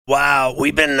Wow,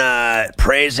 we've been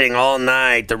praising all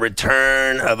night the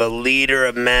return of a leader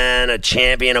of men, a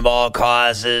champion of all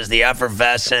causes, the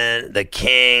effervescent, the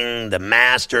king, the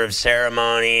master of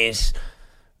ceremonies,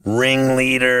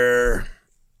 ringleader,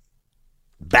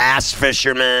 bass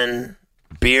fisherman,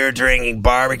 beer drinking,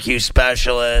 barbecue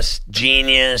specialist,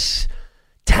 genius,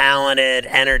 talented,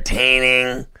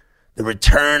 entertaining, the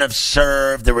return of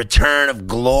Serve, the return of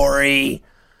Glory,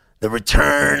 the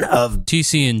return of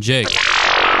TC and Jake.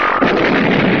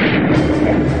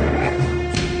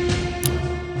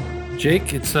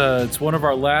 Jake, it's one of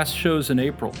our last shows in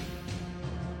April.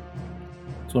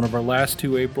 It's one of our last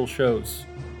 2 April shows.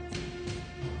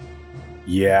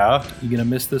 Yeah. You gonna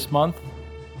miss this month?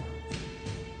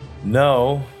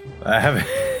 No, I haven't.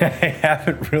 I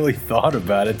haven't really thought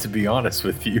about it, to be honest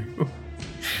with you.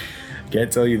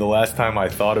 Can't tell you the last time I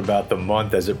thought about the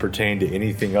month as it pertained to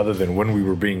anything other than when we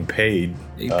were being paid.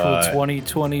 April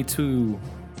 2022,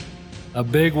 a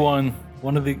big one.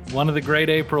 One of the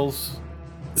great Aprils.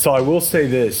 So I will say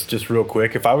this just real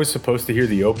quick. If I was supposed to hear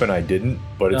the open, I didn't.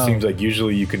 But it seems like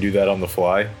usually you can do that on the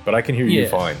fly. But I can hear you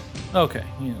fine. Okay,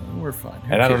 we're fine.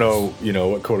 And I don't know,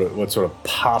 what sort of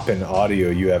poppin'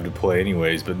 audio you have to play,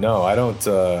 anyways. But no, I don't.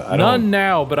 None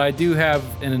now, but I do have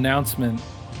an announcement.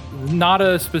 Not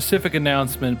a specific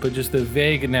announcement, but just a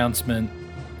vague announcement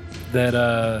that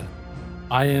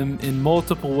I am in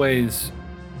multiple ways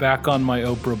back on my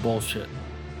Oprah bullshit.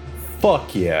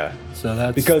 Fuck yeah! So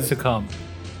that's to come.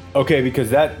 Okay, because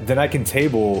then I can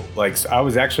table, like, I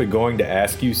was actually going to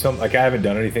ask you something. Like, I haven't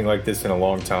done anything like this in a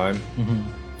long time.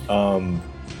 Mm-hmm.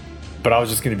 But I was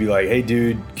just going to be like, hey,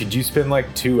 dude, could you spend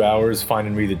like 2 hours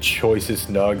finding me the choicest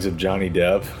nugs of Johnny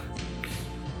Depp?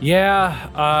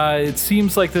 Yeah, it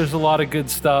seems like there's a lot of good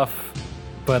stuff,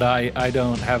 but I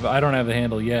don't have the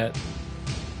handle yet.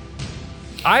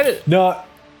 No.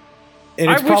 And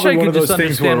it's I wish I could just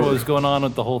understand what was going on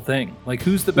with the whole thing. Like,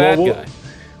 who's the bad guy?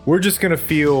 We're just gonna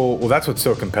feel. Well, that's what's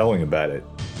so compelling about it.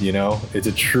 You know, it's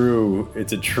a true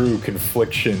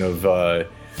confliction of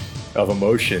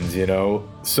emotions. You know,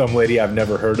 some lady I've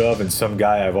never heard of and some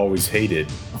guy I've always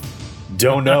hated.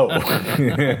 Don't know.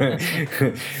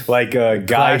 Like a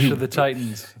guy Clash of the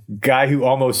Titans. Guy who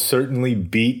almost certainly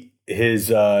beat his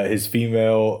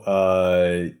female.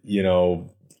 I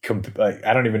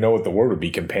don't even know what the word would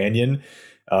be. Companion.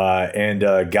 And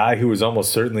a guy who was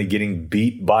almost certainly getting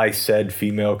beat by said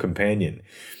female companion.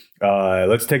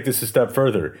 Let's take this a step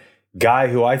further. Guy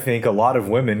who I think a lot of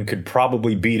women could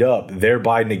probably beat up,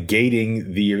 thereby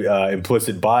negating the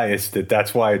implicit bias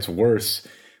that's why it's worse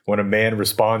when a man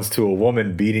responds to a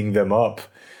woman beating them up.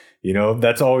 You know,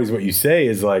 that's always what you say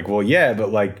is like, well, yeah,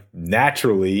 but like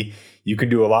naturally you can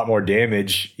do a lot more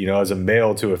damage, you know, as a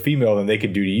male to a female than they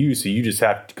can do to you. So you just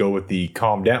have to go with the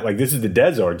calm down. Like, this is the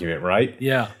Dez argument, right?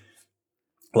 Yeah.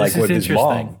 Like with his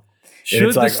mom.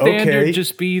 Should the standard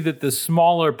just be that the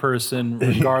smaller person,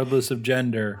 regardless of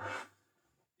gender,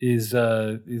 is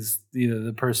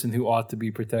the person who ought to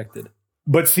be protected?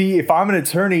 But see, if I'm an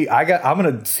attorney, I'm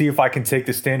going to see if I can take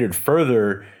the standard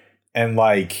further and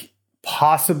like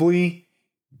possibly,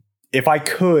 if I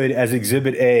could, as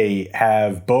Exhibit A,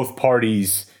 have both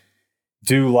parties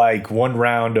do like one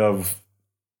round of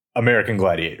American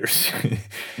Gladiators.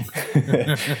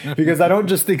 Because I don't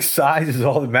just think size is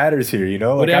all that matters here, you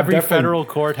know? Like, would every federal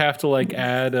court have to like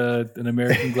add an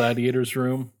American Gladiators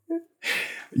room?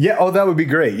 Yeah, oh, that would be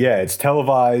great. Yeah, it's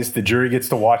televised. The jury gets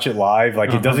to watch it live.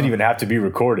 Like, it doesn't even have to be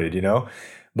recorded, you know?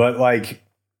 But like,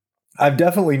 I've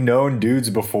definitely known dudes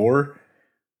before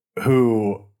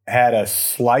who had a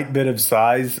slight bit of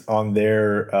size on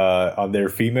their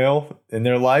female in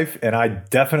their life, and I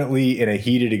definitely, in a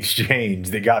heated exchange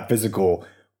that got physical,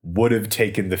 would have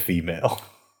taken the female.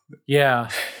 Yeah.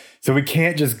 So we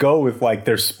can't just go with like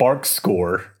their spark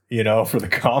score, you know, for the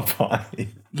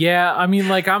combine. Yeah, I mean,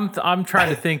 like I'm trying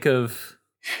to think of,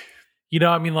 you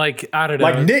know, I mean, like I don't know,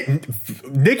 like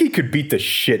Nikki could beat the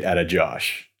shit out of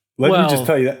Josh. Let me just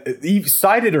tell you that,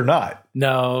 sighted or not.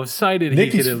 No, sighted,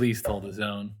 he could at least hold his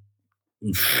own.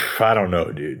 I don't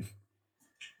know, dude.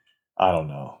 I don't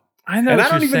know. I know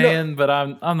what you're saying, but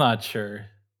I'm not sure.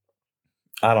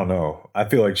 I don't know. I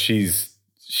feel like she's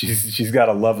got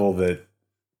a level that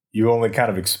you only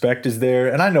kind of expect is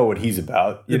there, and I know what he's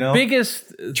about. You know, the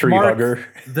biggest tree mark hugger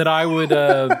that I would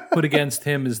put against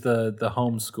him is the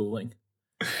homeschooling.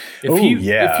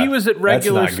 If he was at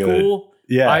regular school,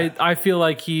 I feel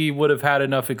like he would have had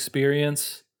enough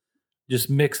experience just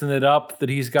mixing it up that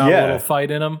he's got a little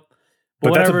fight in him.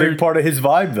 But that's a big part of his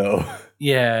vibe, though.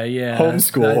 Yeah.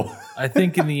 Homeschool. I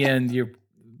think in the end,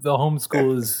 the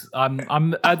homeschool is.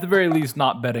 I'm at the very least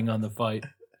not betting on the fight.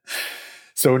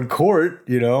 So in court,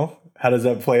 you know, how does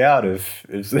that play out? If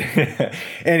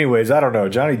anyways, I don't know.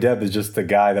 Johnny Depp is just the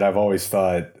guy that I've always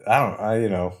thought. I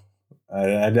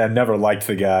never liked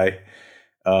the guy,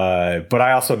 but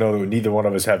I also know that neither one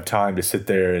of us have time to sit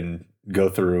there and go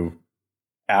through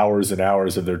hours and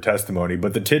hours of their testimony.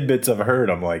 But the tidbits I've heard,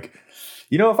 I'm like,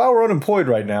 if I were unemployed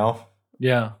right now,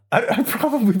 yeah, I'd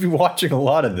probably be watching a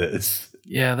lot of this.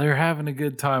 Yeah, they're having a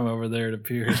good time over there, it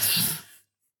appears.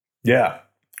 Yeah.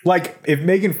 Like, if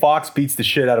Megan Fox beats the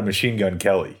shit out of Machine Gun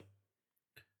Kelly.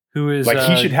 Who is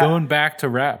he should going back to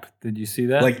rap. Did you see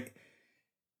that? Like,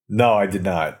 no, I did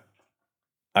not.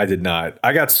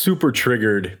 I got super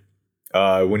triggered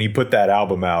when he put that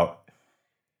album out.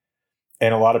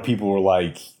 And a lot of people were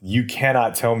like, you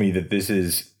cannot tell me that this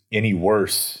is any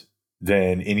worse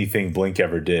than anything Blink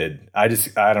ever did. I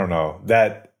don't know.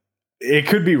 That it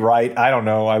could be right. I don't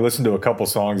know. I listened to a couple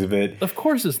songs of it. Of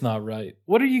course it's not right.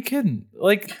 What are you kidding?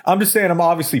 Like, I'm just saying I'm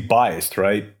obviously biased,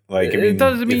 right? Like, it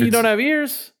doesn't mean you don't have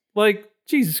ears. Like,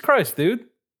 Jesus Christ, dude.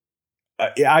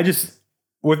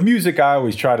 With music, I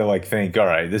always try to think, all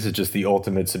right, this is just the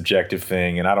ultimate subjective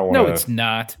thing, and I don't want to. No, it's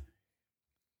not.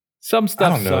 Some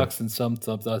stuff sucks and some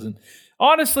stuff doesn't.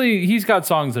 Honestly, he's got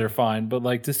songs that are fine, but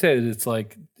to say that it's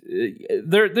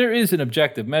there is an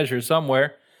objective measure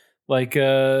somewhere.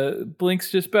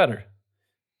 Blink's just better.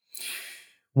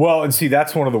 Well, and see,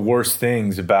 that's one of the worst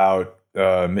things about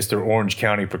Mr. Orange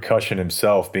County Percussion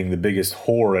himself being the biggest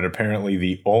whore and apparently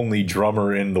the only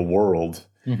drummer in the world,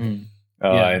 and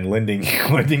lending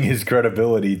his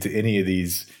credibility to any of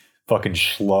these fucking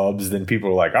schlubs. Then people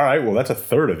are like, all right, well, that's a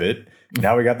third of it.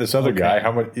 Now we got this other guy.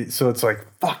 How much? So it's like,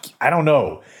 fuck, I don't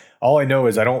know. All I know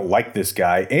is I don't like this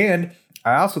guy. And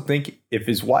I also think if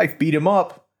his wife beat him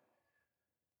up,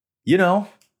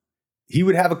 he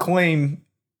would have a claim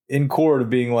in court of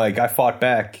being like, I fought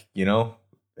back,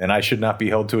 and I should not be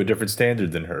held to a different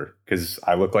standard than her because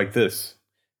I look like this.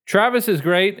 Travis is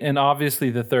great and obviously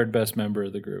the third best member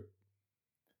of the group.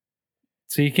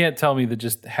 So you can't tell me that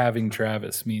just having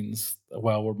Travis means,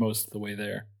 well, we're most of the way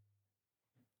there.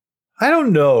 I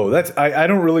don't know. I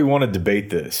don't really want to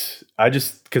debate this.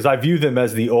 Because I view them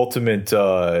as the ultimate,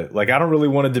 I don't really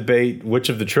want to debate which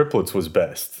of the triplets was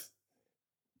best.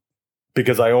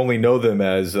 Because I only know them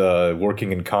as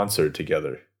working in concert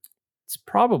together. It's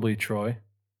probably Troy.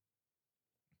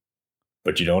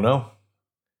 But you don't know?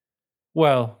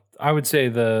 Well, I would say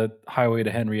the Highway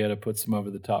to Henrietta puts him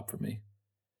over the top for me.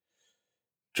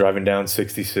 Driving down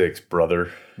 66,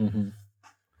 brother. Mm-hmm.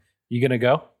 You gonna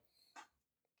go?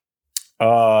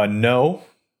 No.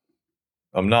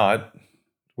 I'm not.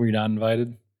 Were you not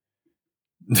invited?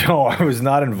 No, I was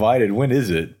not invited. When is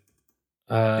it?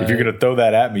 If you're going to throw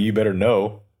that at me, you better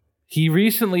know. He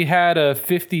recently had a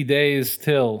 50 days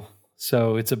till,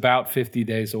 so it's about 50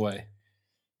 days away.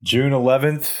 June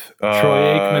 11th.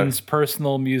 Troy Aikman's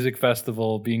personal music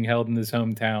festival being held in his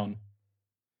hometown.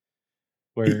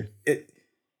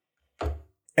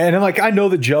 And I know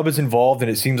that Jubb is involved, and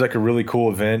it seems like a really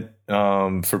cool event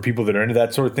for people that are into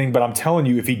that sort of thing. But I'm telling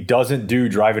you, if he doesn't do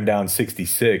Driving Down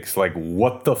 66,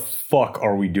 what the fuck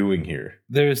are we doing here?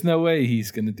 There's no way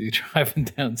he's going to do Driving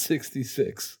Down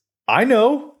 66. I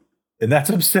know, and that's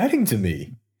upsetting to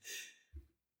me.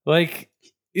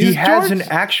 He has an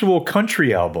actual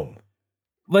country album.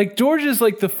 George is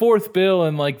the fourth bill,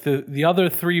 and the other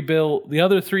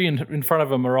three in front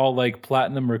of him are all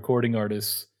platinum recording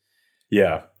artists.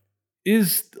 Yeah.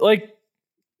 Is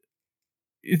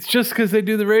it's just because they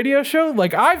do the radio show?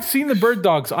 I've seen the Bird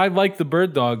Dogs. I like the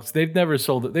Bird Dogs. They've never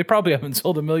sold it. They probably haven't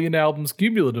sold 1 million albums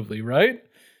cumulatively, right?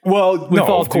 Well, with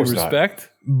all due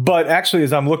respect. But actually,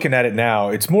 as I'm looking at it now,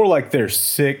 it's more like their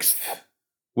sixth,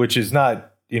 which is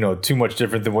not, too much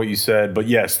different than what you said. But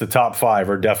yes, the top 5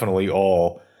 are definitely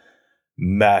all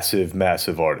massive,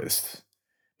 massive artists.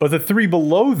 But the 3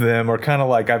 below them are kind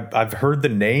of I've heard the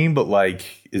name, but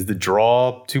is the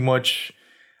draw too much?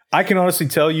 I can honestly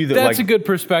tell you that's a good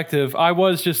perspective. I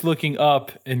was just looking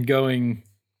up and going,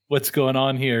 what's going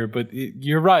on here? But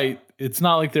you're right. It's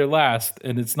not like they're last,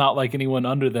 and it's not like anyone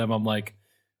under them. I'm like,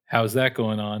 how's that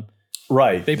going on?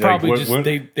 Right. They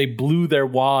probably they blew their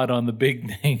wad on the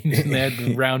big names and they had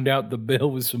to round out the bill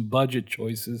with some budget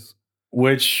choices.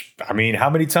 Which, I mean, how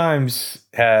many times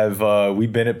have we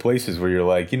been at places where you're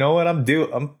like, you know what, I'm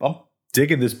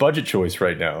digging this budget choice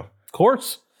right now. Of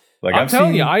course. I'm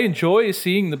telling you, I enjoy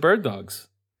seeing the Bird Dogs.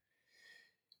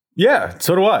 Yeah,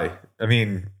 so do I. I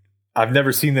mean, I've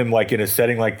never seen them in a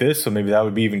setting like this, so maybe that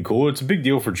would be even cooler. It's a big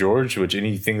deal for George, which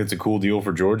anything that's a cool deal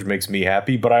for George makes me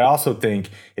happy. But I also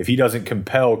think if he doesn't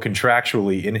compel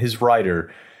contractually in his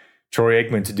rider Troy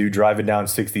Aikman to do Driving Down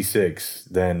 66,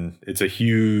 then it's a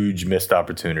huge missed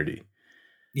opportunity.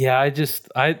 Yeah, I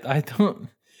don't.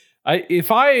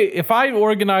 If I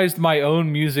organized my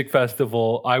own music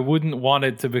festival, I wouldn't want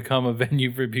it to become a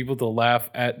venue for people to laugh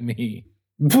at me.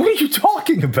 What are you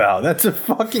talking about? That's a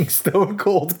fucking Stone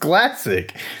Cold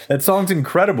classic. That song's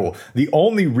incredible. The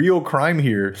only real crime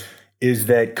here is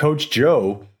that Coach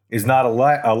Joe is not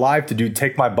alive to do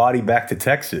Take My Body Back to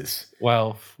Texas.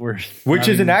 Well, which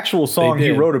is an actual song he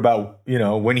wrote about,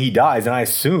 when he dies. And I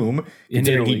assume,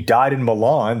 considering he died in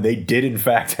Milan, they did in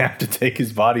fact have to take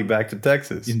his body back to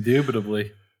Texas.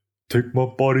 Indubitably. Take my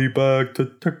body back to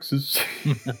Texas.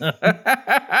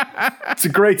 It's a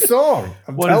great song.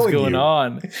 What is going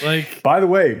on? Like, by the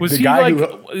way, was the guy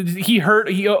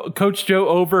Coach Joe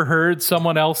overheard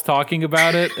someone else talking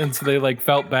about it, and so they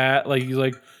felt bad. Like he's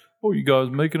like, "Oh, you guys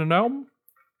making an album?"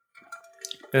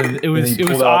 And it was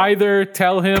either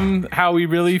tell him how we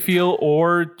really feel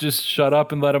or just shut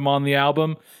up and let him on the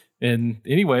album. And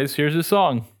anyways, here's his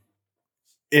song.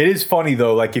 It is funny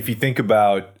though, if you think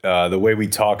about the way we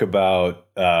talk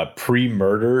about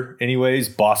pre-murder anyways,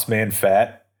 Boss Man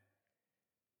Fat.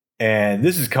 And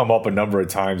this has come up a number of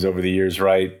times over the years,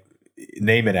 right?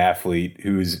 Name an athlete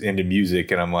who's into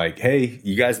music and I'm like, hey,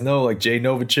 you guys know Jay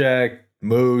Novacek,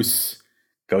 Moose,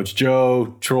 Coach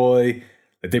Joe, Troy,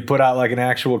 that they put out an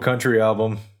actual country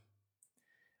album.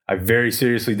 I very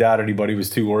seriously doubt anybody was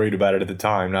too worried about it at the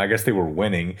time. Now, I guess they were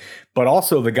winning. But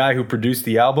also the guy who produced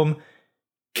the album,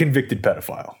 convicted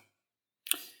pedophile.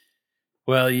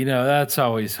 Well, that's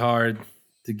always hard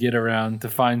to get around, to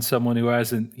find someone who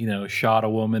hasn't, shot a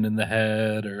woman in the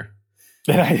head or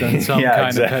done some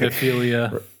kind of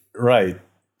pedophilia. Right.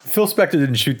 Phil Spector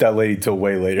didn't shoot that lady till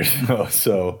way later, though.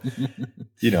 So,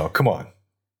 come on.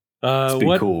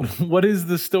 Cool. What is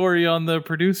the story on the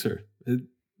producer?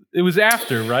 It was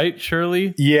after, right?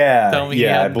 Shirley? Yeah. Tell me he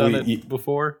hadn't done it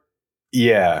before?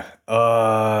 Yeah.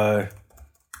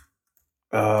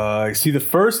 See, the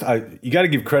first, you got to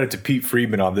give credit to Pete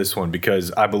Friedman on this one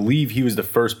because I believe he was the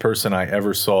first person I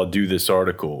ever saw do this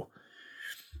article.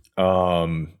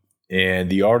 And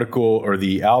the article or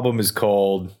the album is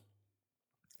called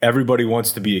Everybody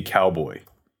Wants to Be a Cowboy.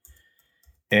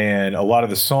 And a lot of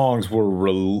the songs were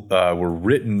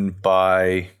written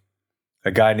by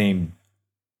a guy named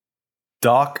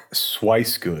Doc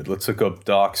Swicegood. Let's look up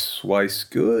Doc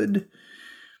Swicegood.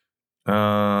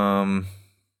 Man.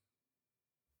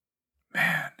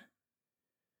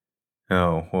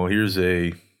 Oh, well, here's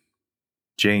a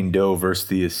Jane Doe versus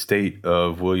the estate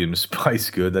of William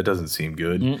Spicegood. That doesn't seem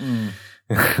good.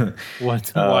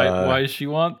 What? Why does she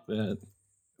want that?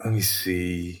 Let me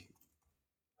see.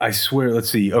 I swear,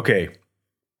 let's see. Okay.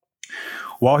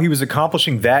 While he was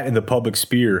accomplishing that in the public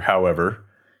sphere, however,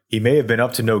 he may have been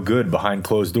up to no good behind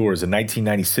closed doors. In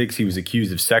 1996, he was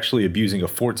accused of sexually abusing a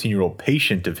 14-year-old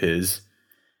patient of his,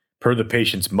 per the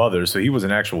patient's mother. So he was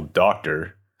an actual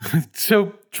doctor.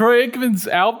 So Troy Aikman's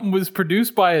album was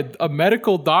produced by a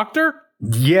medical doctor?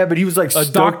 Yeah, but he was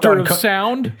a doctor of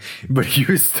sound? But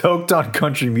he was stoked on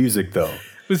country music, though.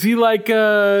 Was he like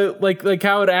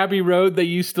how at Abbey Road they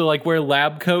used to wear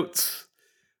lab coats,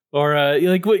 or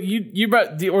what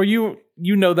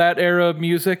you know that era of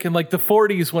music in the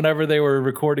 40s whenever they were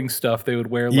recording stuff they would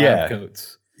wear lab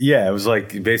coats. Yeah, it was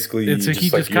basically he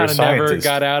just kind of never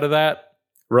got out of that.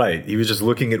 Right, he was just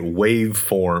looking at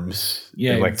waveforms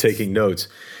and taking notes.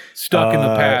 Stuck in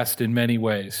the past in many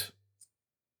ways.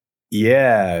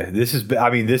 Yeah, this is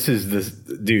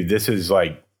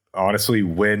honestly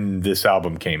when this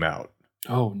album came out.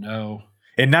 Oh, no.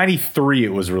 In 93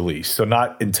 it was released, so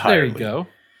not entirely. There you go.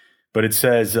 But it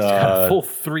says... He's got a full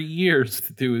 3 years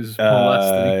to do his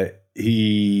molesting.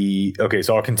 Okay,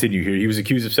 so I'll continue here. He was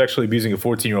accused of sexually abusing a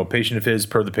 14-year-old patient of his.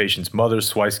 Per the patient's mother,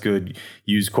 Swicegood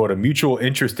used, quote, a mutual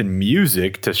interest in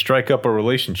music to strike up a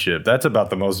relationship. That's about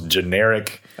the most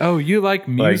generic... Oh, you like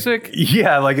music?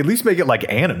 Yeah, at least make it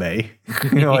like anime.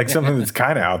 Something that's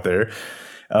kind of out there.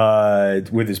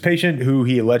 With his patient, who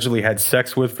he allegedly had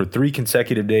sex with for 3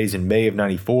 consecutive days in May of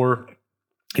 94.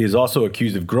 He is also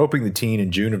accused of groping the teen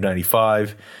in June of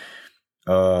 95.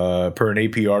 Per an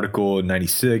AP article in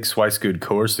 96, Swicegood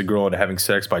coerced the girl into having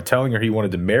sex by telling her he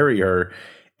wanted to marry her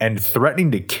and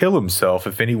threatening to kill himself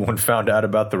if anyone found out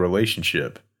about the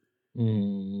relationship.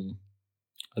 I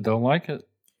don't like it.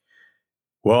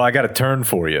 Well, I got a turn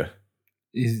for you.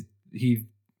 He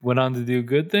went on to do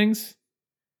good things?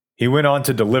 He went on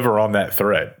to deliver on that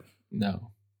threat.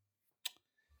 No.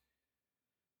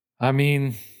 I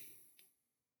mean,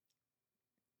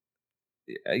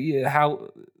 yeah, how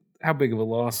big of a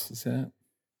loss is that?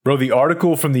 Bro, the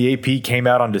article from the AP came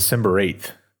out on December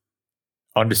 8th.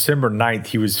 On December 9th,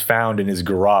 he was found in his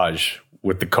garage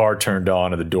with the car turned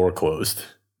on and the door closed.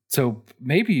 So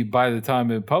maybe by the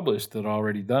time it published, they'd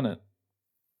already done it.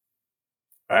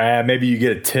 Maybe you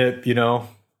get a tip,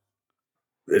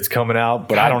 it's coming out,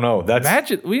 but God, I don't know.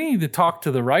 Imagine, we need to talk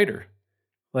to the writer.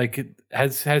 Like,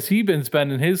 has he been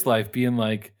spending his life being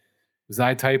like, was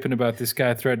I typing about this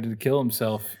guy threatening to kill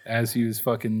himself as he was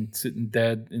fucking sitting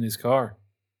dead in his car?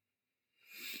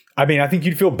 I mean, I think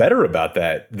you'd feel better about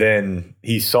that than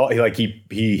he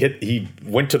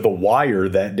went to The Wire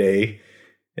that day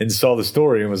and saw the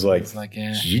story and was like,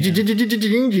 yeah.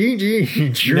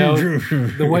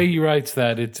 The way he writes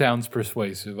that, it sounds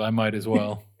persuasive. I might as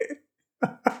well.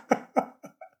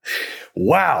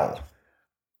 Wow.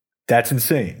 That's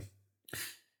insane.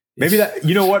 Maybe that,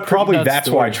 you know what? Probably that's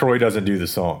why Troy doesn't do the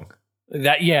song.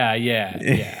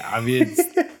 Yeah. I mean,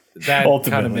 that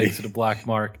kind of makes it a black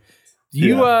mark.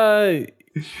 You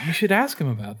should ask him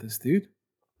about this, dude.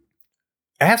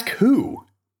 Ask who?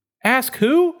 Ask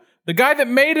who? The guy that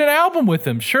made an album with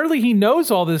him. Surely he knows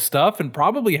all this stuff and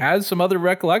probably has some other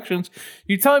recollections.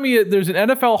 You're telling me there's an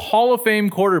NFL Hall of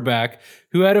Fame quarterback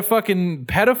who had a fucking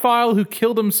pedophile who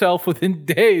killed himself within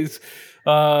days. He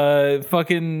was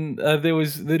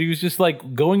just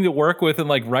like going to work with and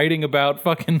like writing about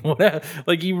fucking whatever.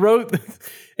 Like he wrote,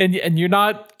 and you're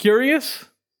not curious?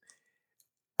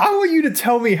 I want you to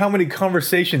tell me how many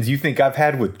conversations you think I've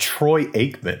had with Troy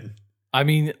Aikman. I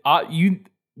mean,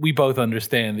 we both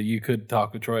understand that you could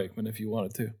talk with Troy Aikman if you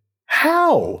wanted to.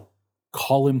 How?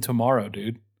 Call him tomorrow,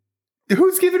 dude.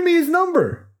 Who's giving me his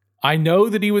number? I know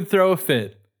that he would throw a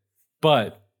fit,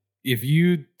 but if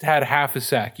you had half a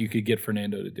sack, you could get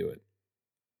Fernando to do it.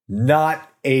 Not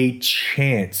a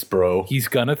chance, bro. He's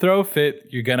going to throw a fit.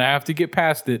 You're going to have to get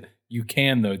past it. You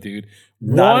can, though, dude.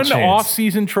 One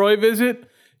off-season Troy visit.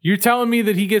 You're telling me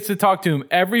that he gets to talk to him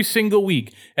every single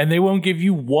week and they won't give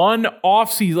you one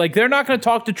off-season. Like, they're not going to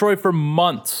talk to Troy for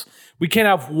months. We can't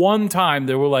have one time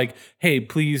that we're like, hey,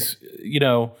 please,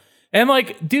 And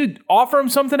like, dude, offer him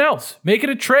something else. Make it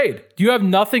a trade. Do you have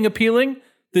nothing appealing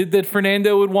that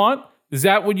Fernando would want? Is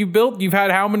that what you built? You've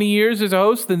had how many years as a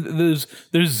host? And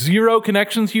there's zero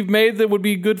connections you've made that would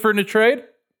be good for in a trade?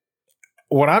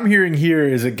 What I'm hearing here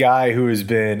is a guy who has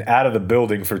been out of the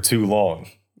building for too long,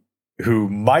 who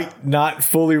might not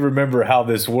fully remember how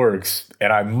this works.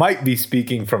 And I might be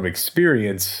speaking from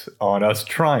experience on us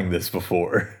trying this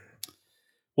before.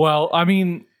 Well, I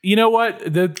mean, you know what?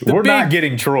 We're not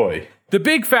getting Troy. The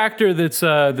big factor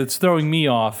that's throwing me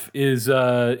off is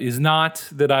not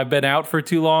that I've been out for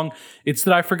too long. It's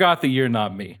that I forgot that you're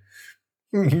not me.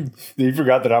 You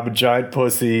forgot that I'm a giant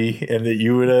pussy and that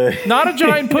you would not a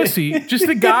giant pussy, just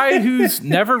a guy who's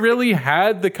never really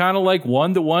had the kind of like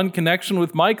one-to-one connection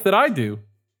with Mike that I do.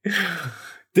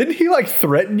 Didn't he like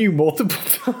threaten you multiple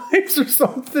times or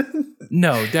something?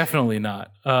 No, definitely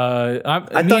not.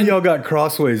 I thought y'all got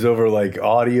crossways over like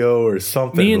audio or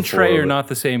something. Me and Trey are not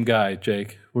the same guy,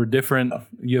 Jake. We're different.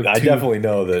 I definitely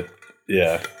know that.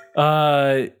 Yeah.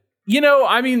 I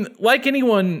mean, like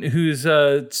anyone who's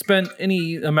spent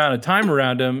any amount of time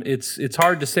around him, it's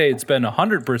hard to say it's been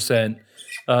 100%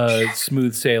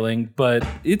 smooth sailing, but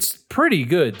it's pretty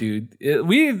good, dude.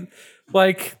 You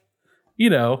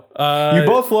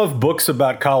both love books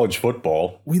about college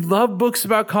football. We love books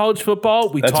about college football.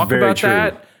 We talk about true.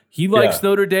 That. He likes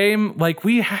Notre Dame. Like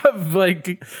we have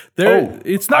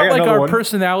it's not like our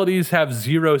personalities have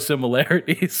zero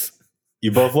similarities.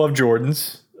 You both love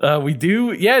Jordans. We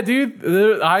do. Yeah, dude.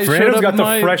 Fernando's got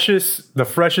the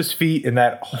freshest feet in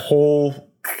that whole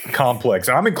complex.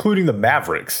 I'm including the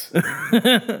Mavericks.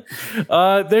 There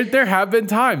have been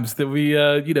times that we,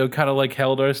 kind of like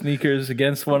held our sneakers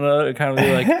against one another and kind of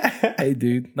be like, hey,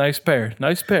 dude, nice pair.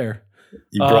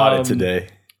 You brought it today.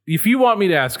 If you want me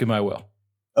to ask him, I will.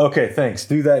 Okay, thanks.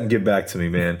 Do that and get back to me,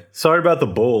 man. Sorry about the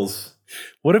Bulls.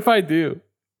 What if I do?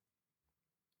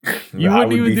 You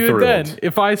wouldn't even do it then.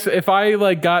 If I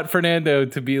like got Fernando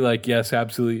to be like, yes,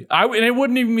 absolutely. And it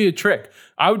wouldn't even be a trick.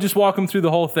 I would just walk him through the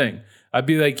whole thing. I'd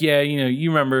be like, yeah, you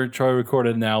remember Troy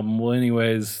recorded an album. Well,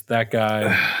 anyways, that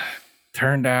guy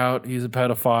turned out he's a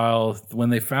pedophile. When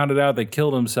they found it out, they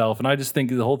killed himself. And I just think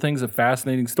the whole thing's a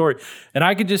fascinating story. And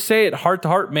I could just say it heart to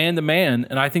heart, man to man.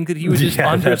 And I think that he would just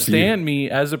understand me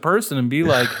as a person and be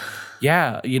like,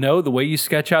 yeah, the way you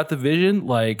sketch out the vision,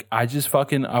 like, I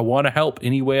want to help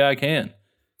any way I can.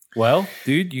 Well,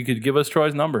 dude, you could give us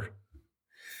Troy's number.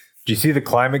 Did you see the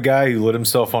climate guy who lit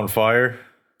himself on fire?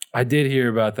 I did hear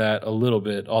about that a little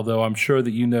bit, although I'm sure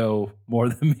that you know more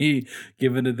than me,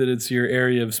 given that it's your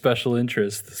area of special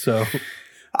interest. So,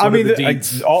 I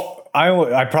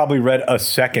probably read a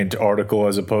second article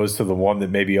as opposed to the one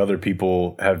that maybe other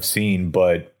people have seen,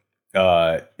 but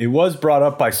it was brought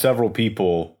up by several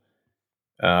people.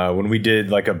 when we did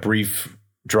like a brief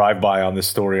drive-by on this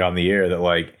story on the air that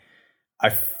like, I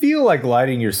feel like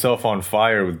lighting yourself on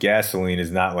fire with gasoline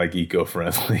is not like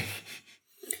eco-friendly.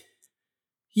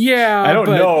 Yeah, I don't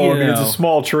know. I mean, it's a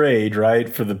small trade, right?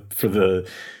 For the,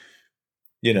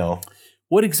 you know.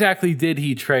 What exactly did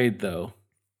he trade though?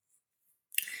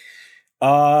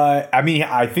 I mean,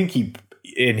 I think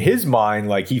in his mind,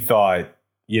 like he thought,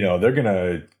 you know, they're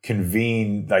gonna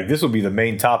convene. Like this will be the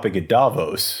main topic at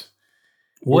Davos.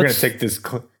 We're gonna take this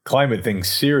climate thing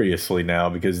seriously now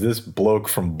because this bloke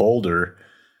from Boulder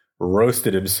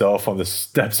roasted himself on the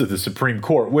steps of the Supreme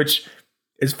Court, which,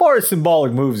 as far as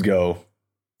symbolic moves go,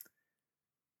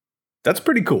 that's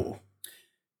pretty cool.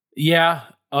 Yeah.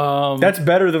 That's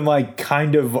better than like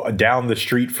kind of down the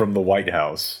street from the White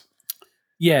House.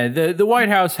 Yeah, the White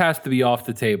House has to be off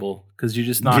the table because you're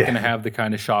just not going to have the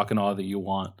kind of shock and awe that you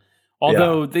want.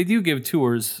 Although they do give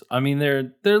tours. I mean,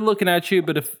 they're looking at you,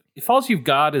 but if all you've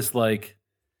got is like,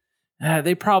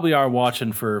 they probably are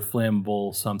watching for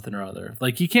flammable something or other.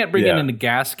 Like you can't bring in a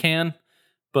gas can,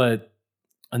 but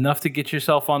enough to get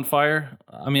yourself on fire.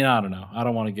 I mean, I don't know. I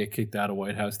don't want to get kicked out of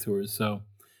White House tours, so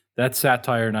that's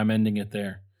satire, and I'm ending it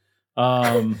there.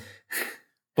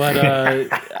 But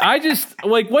I just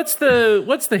like what's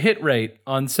the hit rate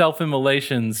on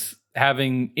self-immolations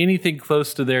having anything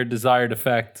close to their desired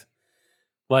effect?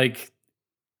 Like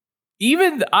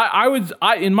even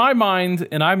I in my mind,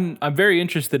 and I'm very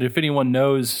interested if anyone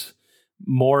knows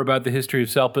more about the history of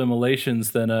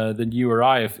self-immolations than you or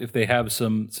I if they have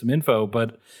some info,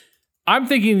 but I'm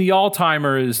thinking the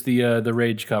all-timer is the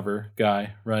Rage cover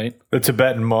guy, right? The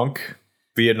Tibetan monk,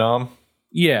 Vietnam.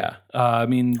 Yeah, I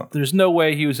mean, there's no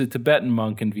way he was a Tibetan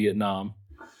monk in Vietnam.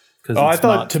 Oh, I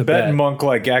thought Tibetan monk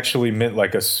like actually meant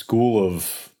like a school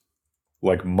of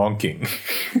like monking.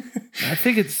 I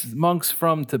think it's monks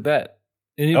from Tibet.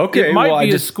 And it might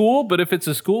be a school, but if it's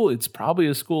a school, it's probably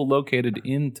a school located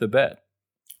in Tibet.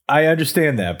 I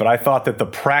understand that, but I thought that the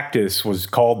practice was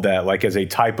called that like as a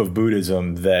type of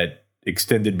Buddhism that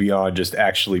extended beyond just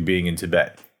actually being in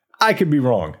Tibet. I could be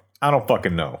wrong. I don't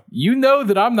fucking know. You know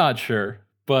that I'm not sure,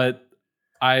 but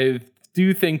I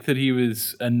do think that he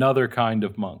was another kind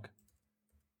of monk.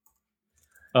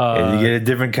 And you get a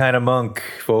different kind of monk,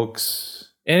 folks.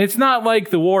 And it's not like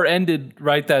the war ended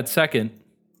right that second.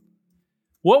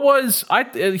 What was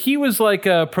he was like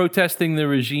protesting the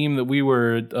regime that we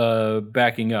were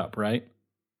backing up, right?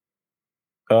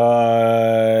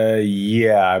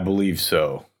 Yeah, I believe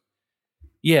so.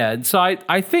 Yeah, and so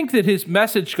I think that his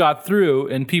message got through,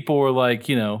 and people were like,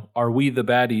 you know, are we the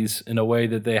baddies in a way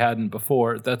that they hadn't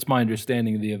before? That's my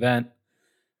understanding of the event,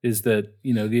 is that,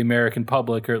 you know, the American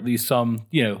public, or at least some,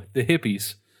 you know, the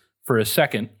hippies, for a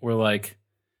second were like,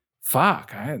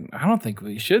 fuck, I don't think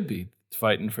we should be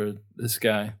fighting for this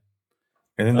guy.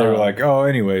 And then they were like, oh,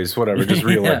 anyways, whatever, just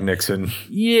re-elect Nixon.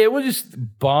 Yeah, we'll just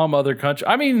bomb other countries.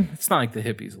 I mean, it's not like the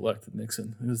hippies elected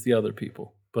Nixon. It was the other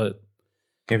people, but...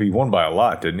 Yeah, he won by a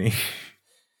lot, didn't he?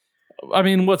 I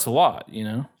mean, what's a lot, you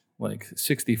know? Like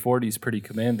 60-40 is pretty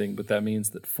commanding, but that means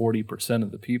that 40%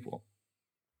 of the people.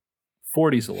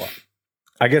 40 is a lot.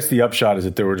 I guess the upshot is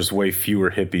that there were just way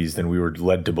fewer hippies than we were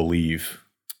led to believe.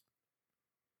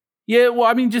 Yeah, well,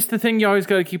 I mean, just the thing you always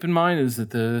got to keep in mind is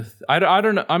that I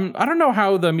don't know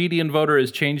how the median voter has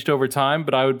changed over time,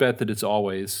 but I would bet that it's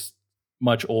always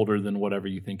much older than whatever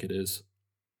you think it is.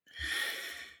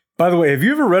 By the way, have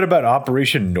you ever read about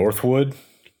Operation Northwood?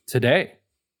 Today.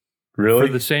 Really?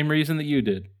 For the same reason that you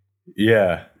did.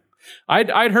 Yeah.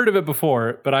 I'd heard of it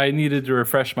before, but I needed to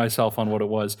refresh myself on what it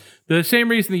was. The same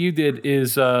reason that you did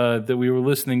is that we were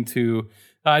listening to...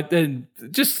 and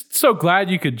just so glad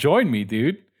you could join me,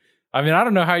 dude. I mean, I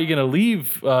don't know how you're going to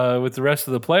leave with the rest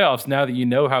of the playoffs now that you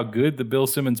know how good the Bill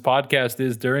Simmons podcast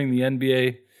is during the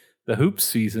NBA, the hoops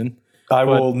season. I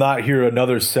will not hear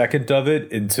another second of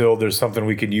it until there's something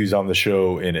we can use on the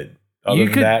show in it. Other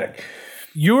than that,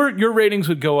 your ratings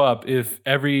would go up if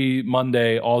every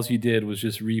Monday all you did was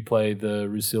just replay the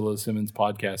Russillo Simmons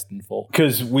podcast in full.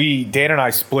 Because Dan and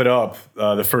I split up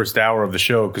the first hour of the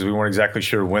show because we weren't exactly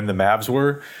sure when the Mavs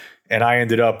were. And I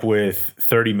ended up with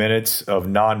 30 minutes of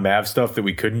non-Mav stuff that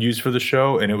we couldn't use for the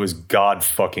show, and it was god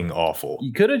fucking awful.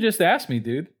 You could have just asked me,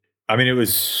 dude. I mean, it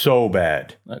was so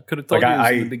bad. I could have told you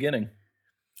this in the beginning.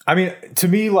 I mean, to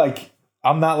me, like,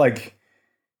 I'm not like,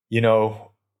 you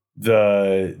know,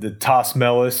 the Toss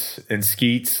Mellis and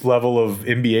Skeets level of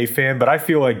NBA fan, but I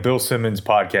feel like Bill Simmons'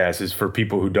 podcast is for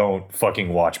people who don't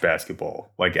fucking watch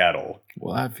basketball, like, at all.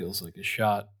 Well, that feels like a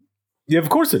shot. Yeah, of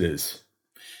course it is.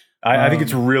 I think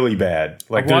it's really bad.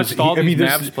 Like, I've watched all these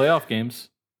Mavs playoff games.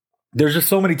 There's just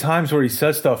so many times where he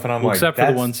says stuff, and I'm like... Except for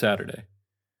the one Saturday.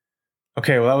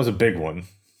 Okay, well, that was a big one.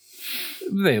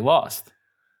 They lost.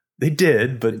 They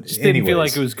did, but it just didn't feel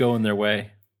like it was going their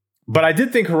way. But I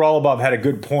did think Haralabob had a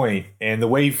good point, and the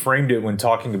way he framed it when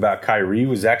talking about Kyrie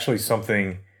was actually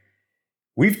something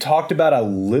we've talked about a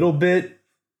little bit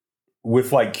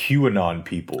with like QAnon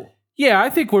people. Yeah, I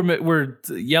think we're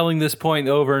yelling this point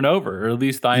over and over, or at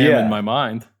least I am in my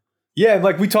mind. Yeah,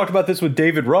 like we talked about this with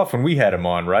David Ruff when we had him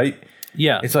on, right?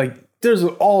 Yeah. It's like there's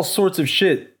all sorts of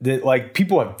shit that like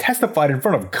people have testified in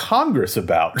front of Congress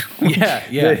about. Yeah.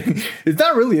 It's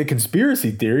not really a conspiracy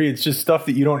theory. It's just stuff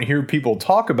that you don't hear people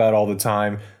talk about all the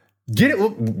time.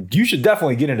 You should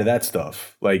definitely get into that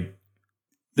stuff. Like,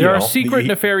 there are secret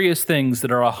nefarious things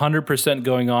that are 100%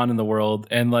 going on in the world.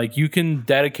 And like, you can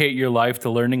dedicate your life to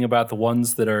learning about the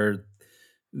ones that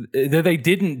they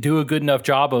didn't do a good enough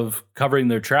job of covering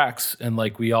their tracks. And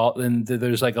like and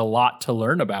there's like a lot to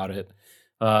learn about it.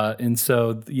 And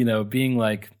so, being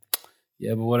like,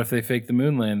 yeah, but what if they fake the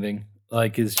moon landing?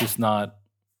 Like, is just not,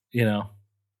 It's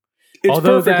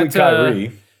although perfectly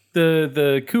Kyrie.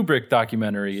 The Kubrick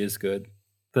documentary is good.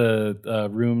 The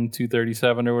Room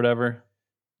 237 or whatever.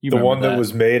 The one that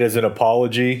was made as an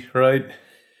apology, right?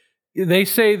 They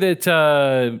say that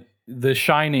The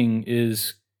Shining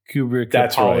is Kubrick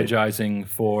apologizing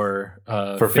for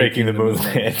faking the moon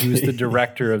landing. He was the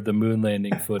director of the moon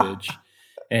landing footage.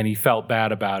 And he felt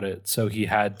bad about it, so he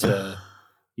had to,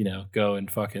 go and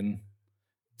fucking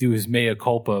do his mea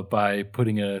culpa by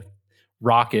putting a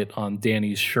rocket on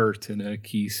Danny's shirt in a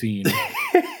key scene.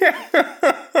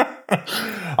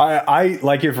 I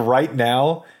like if right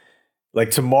now,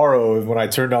 like tomorrow, when I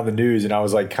turned on the news and I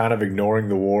was like kind of ignoring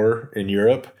the war in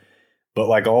Europe, but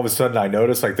like all of a sudden I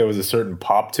noticed like there was a certain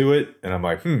pop to it, and I'm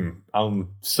like, I'm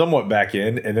somewhat back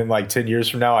in. And then like 10 years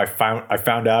from now, I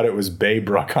found out it was Bay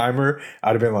Bruckheimer.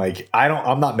 I'd have been like,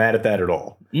 I'm not mad at that at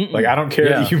all. Like, I don't care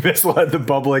that you misled the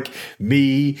public,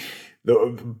 the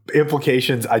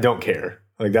implications. I don't care.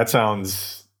 Like, that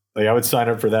sounds like I would sign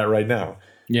up for that right now.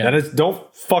 Yeah. And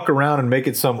don't fuck around and make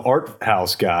it some art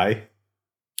house guy.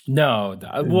 No.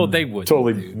 Well, they would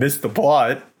totally miss the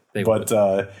plot.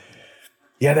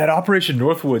 Yeah, that Operation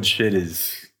Northwood shit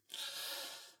is...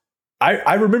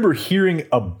 I remember hearing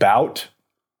about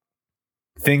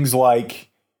things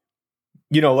like,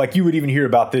 like you would even hear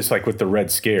about this like with the Red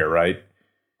Scare, right?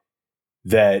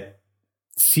 That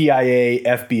CIA,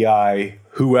 FBI,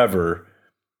 whoever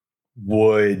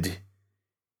would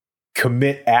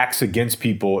commit acts against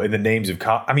people in the names of...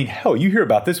 hell, you hear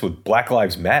about this with Black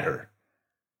Lives Matter.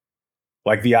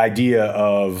 Like the idea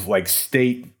of like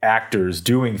state actors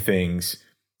doing things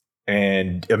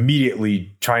and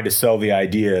immediately trying to sell the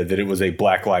idea that it was a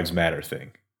Black Lives Matter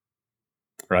thing.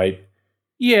 Right?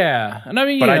 Yeah. And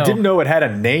but I didn't know it had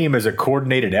a name as a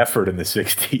coordinated effort in the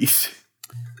 60s.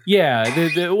 Yeah.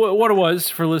 What it was,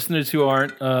 for listeners who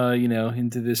aren't,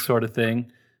 into this sort of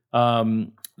thing,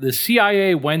 the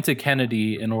CIA went to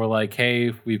Kennedy and were like,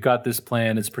 hey, we've got this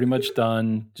plan. It's pretty much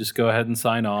done. Just go ahead and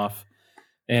sign off.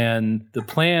 And the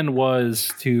plan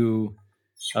was to,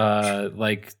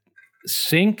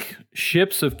 sink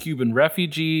ships of Cuban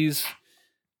refugees,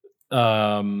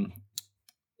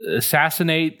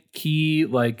 assassinate key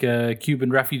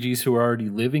Cuban refugees who are already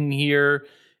living here,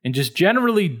 and just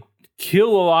generally kill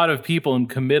a lot of people and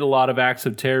commit a lot of acts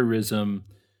of terrorism.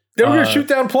 They were going to shoot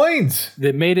down planes.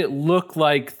 That made it look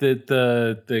like that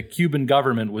the Cuban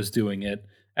government was doing it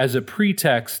as a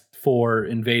pretext for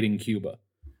invading Cuba.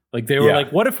 Like they were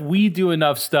like, what if we do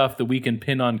enough stuff that we can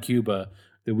pin on Cuba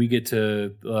that we get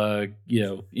to,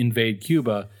 invade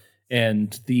Cuba?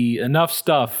 And the enough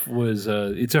stuff was,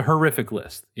 it's a horrific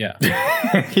list. Yeah.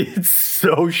 It's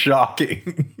so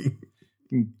shocking.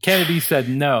 Kennedy said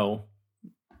no.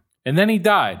 And then he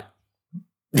died.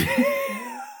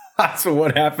 So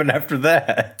what happened after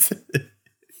that?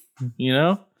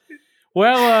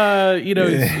 Well,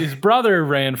 his brother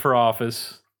ran for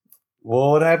office.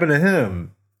 Well, what happened to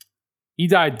him? He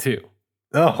died too.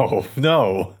 Oh,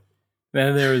 no.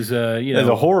 And there was, That's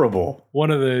a horrible.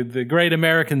 One of the great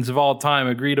Americans of all time,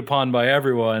 agreed upon by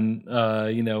everyone,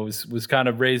 was kind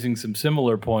of raising some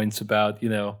similar points about,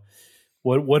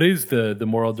 what is the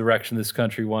moral direction this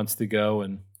country wants to go.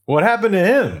 And what happened to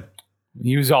him?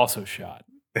 He was also shot.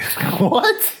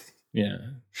 What? Yeah.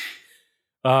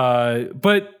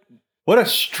 But what a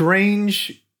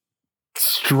strange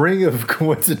string of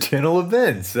coincidental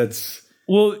events.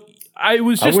 It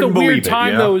was just a weird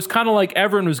time, though. It was kind of like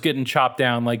everyone was getting chopped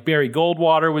down. Like Barry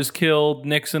Goldwater was killed.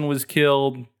 Nixon was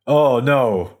killed. Oh,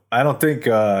 no. I don't think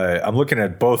I'm looking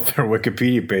at both their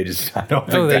Wikipedia pages. I don't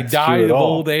think they died of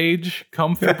old age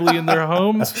comfortably in their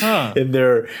homes? Huh. In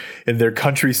their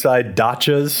countryside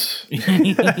dachas.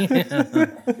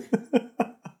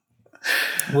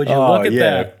 Would you look at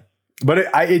that? But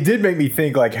it did make me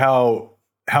think like how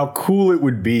cool it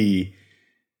would be.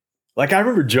 Like I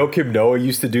remember Joakim Noah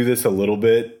used to do this a little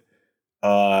bit.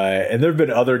 And there've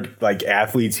been other like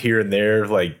athletes here and there.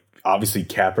 Like obviously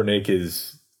Kaepernick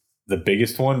is the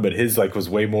biggest one, but his like was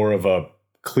way more of a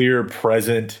clear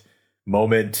present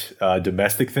moment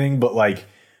domestic thing. But like,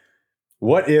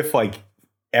 what if like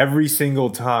every single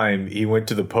time he went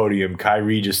to the podium,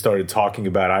 Kyrie just started talking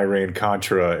about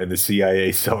Iran-Contra and the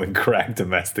CIA selling crack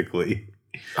domestically?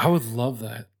 I would love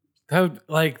that.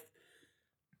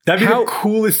 That'd be the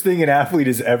coolest thing an athlete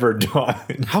has ever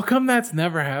done. How come that's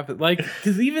never happened? Like,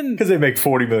 because they make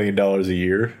 $40 million a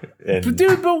year, and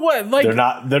but what? Like,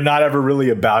 they're not ever really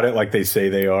about it like they say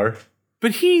they are.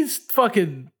 But he's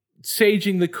fucking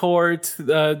saging the court,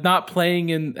 not playing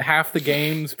in half the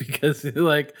games because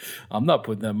like, I'm not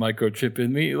putting that microchip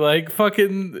in me. Like,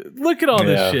 fucking look at all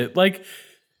this shit. Like,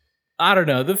 I don't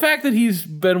know. The fact that he's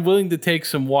been willing to make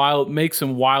some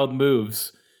wild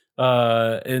moves,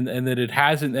 and that it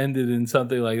hasn't ended in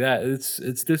something like that,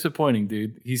 it's disappointing,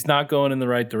 dude. He's not going in the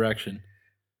right direction.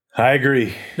 I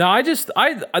agree. No, the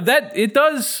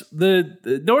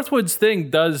Northwoods thing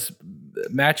does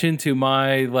match into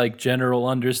my like general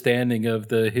understanding of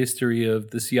the history of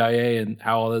the CIA and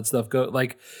how all that stuff goes.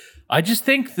 Like, I just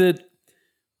think that,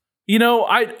 you know,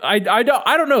 I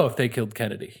don't know if they killed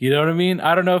Kennedy. You know what I mean?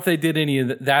 I don't know if they did any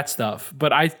of that stuff.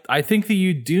 But I think that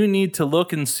you do need to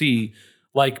look and see,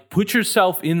 like, put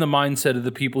yourself in the mindset of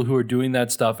the people who are doing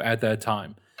that stuff at that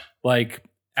time. Like,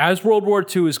 as World War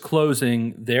II is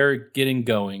closing, they're getting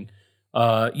going.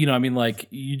 You know, I mean, like,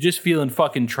 you just feeling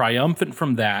fucking triumphant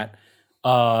from that.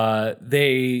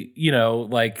 They, you know,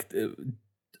 like,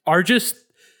 are just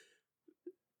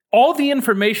all the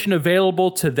information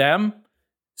available to them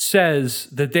says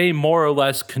that they more or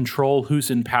less control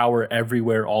who's in power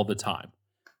everywhere all the time.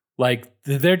 Like,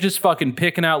 they're just fucking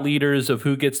picking out leaders of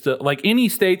who gets to, like, any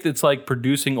state that's like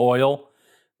producing oil,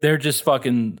 they're just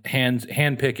fucking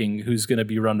hand picking who's going to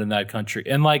be running that country,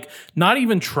 and like not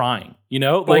even trying, you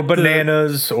know, like or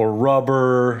bananas or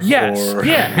rubber. Yes,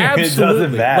 absolutely. It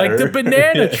doesn't matter. Like the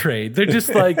banana trade, they're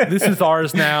just like, this is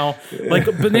ours now. Like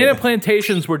banana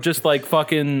plantations were just like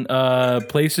fucking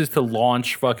places to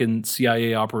launch fucking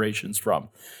CIA operations from,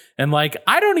 and like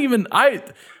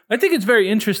I think it's very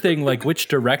interesting, like, which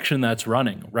direction that's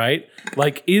running, right?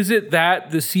 Like, is it that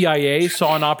the CIA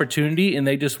saw an opportunity and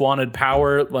they just wanted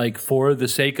power, like, for the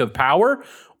sake of power?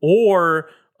 Or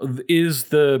is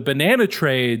the banana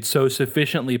trade so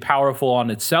sufficiently powerful on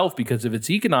itself because of its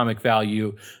economic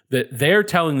value that they're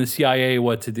telling the CIA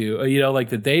what to do? You know, like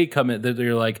that they come in, that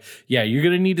they're like, yeah, you're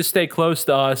going to need to stay close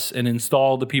to us and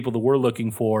install the people that we're looking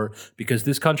for because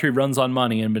this country runs on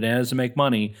money and bananas make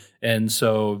money. And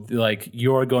so like,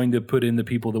 you're going to put in the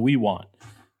people that we want.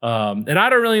 And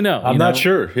I don't really know. I'm not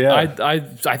sure. Yeah.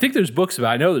 I think there's books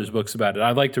about it. I know there's books about it.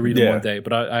 I'd like to read them one day,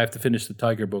 but I have to finish the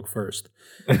Tiger book first.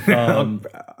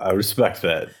 I respect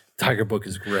that. Tiger book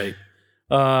is great.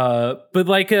 But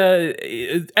like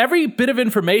every bit of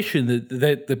information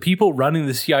that the people running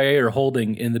the CIA are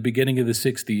holding in the beginning of the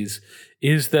 60s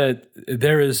is that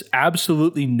there is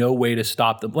absolutely no way to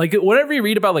stop them. Like whenever you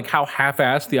read about like how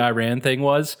half-assed the Iran thing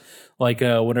was, like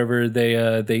whenever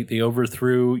they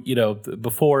overthrew, you know,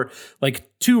 before like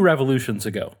 2 revolutions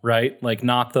ago, right? Like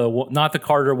not the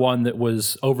Carter one that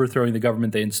was overthrowing the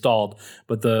government they installed,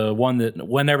 but the one that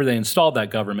whenever they installed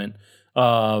that government,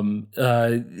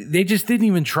 they just didn't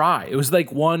even try. It was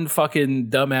like one fucking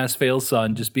dumbass fail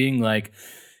son just being like,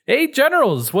 hey,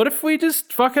 generals, what if we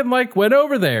just fucking like went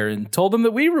over there and told them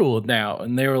that we ruled now?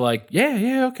 And they were like,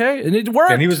 yeah, okay. And it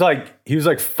worked. And he was like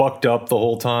fucked up the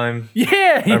whole time.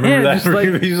 Yeah. I remember that.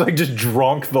 Like, he was like just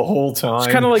drunk the whole time.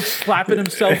 Just kind of like slapping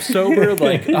himself sober.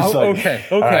 Like, okay,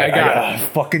 right,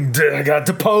 I got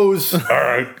to depose. All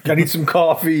right, I need some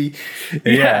coffee.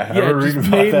 Yeah. Just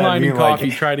mainlining coffee,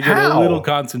 like, trying to get a little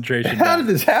concentration. How did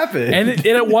this happen? And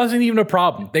it wasn't even a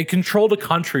problem. They controlled a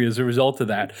country as a result of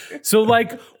that. So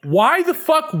like, why the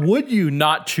fuck would you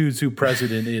not choose who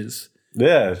president is?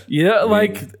 Yeah. Yeah,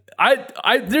 like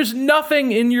I there's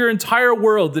nothing in your entire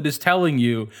world that is telling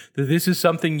you that this is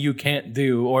something you can't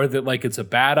do, or that like it's a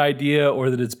bad idea,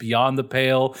 or that it's beyond the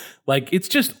pale. Like it's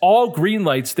just all green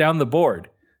lights down the board.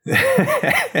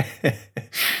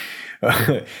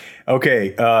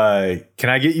 Okay, can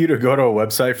I get you to go to a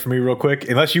website for me real quick?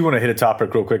 Unless you want to hit a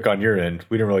topic real quick on your end.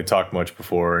 We didn't really talk much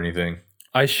before or anything.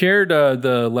 I shared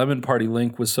the Lemon Party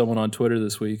link with someone on Twitter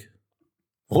this week.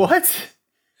 What?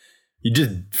 You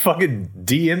just fucking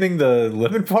DMing the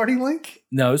Lemon Party link?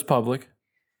 No, it's public.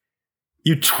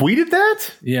 You tweeted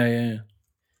that? Yeah.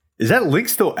 Is that link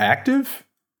still active?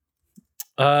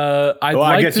 I'd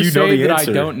like to say that I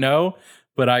don't know,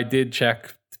 but I did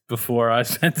check before I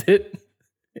sent it.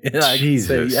 And I can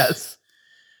say yes.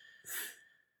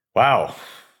 Wow.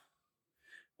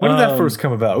 When did that first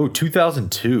come about? Oh,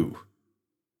 2002.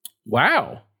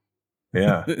 Wow.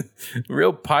 Yeah.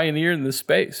 Real pioneer in this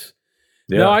space.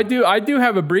 Yeah. No, I do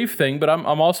have a brief thing, but I'm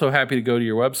also happy to go to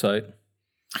your website.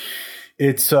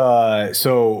 It's I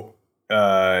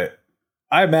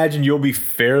imagine you'll be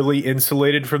fairly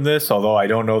insulated from this, although I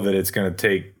don't know that it's going to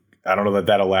take, I don't know that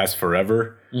that'll last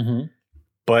forever. Mm-hmm.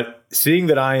 But seeing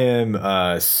that I am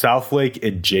Southlake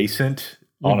adjacent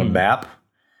on a map,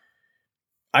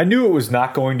 I knew it was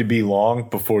not going to be long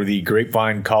before the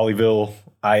Grapevine Colleyville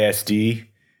ISD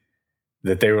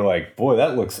that they were like, boy,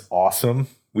 that looks awesome.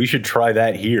 We should try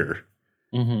that here.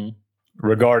 Mm-hmm.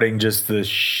 Regarding just the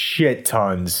shit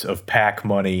tons of PAC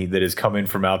money that has come in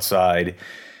from outside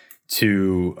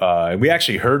to, we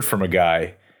actually heard from a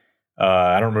guy,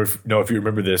 I don't know if you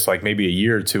remember this, like maybe a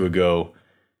year or two ago,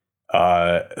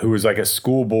 who was like a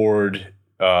school board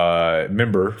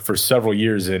member for several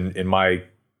years in my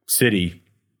city.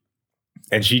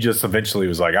 And she just eventually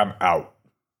was like, I'm out.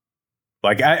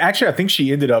 Like, I think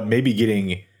she ended up maybe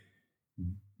getting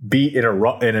beat in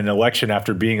an election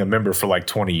after being a member for like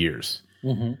 20 years.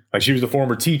 Mm-hmm. Like, she was a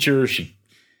former teacher. She,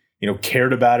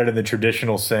 cared about it in the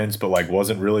traditional sense, but like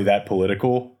wasn't really that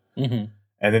political. Mm-hmm.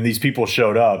 And then these people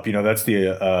showed up. That's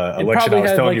the election I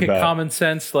was telling you about. Common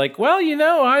sense, like, well,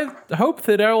 I hope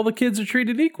that all the kids are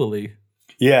treated equally.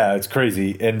 Yeah, it's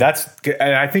crazy, and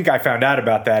I think I found out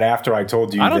about that after I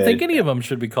told you. I don't think any of them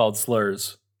should be called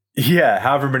slurs. Yeah,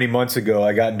 however many months ago,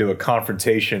 I got into a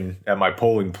confrontation at my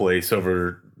polling place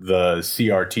over the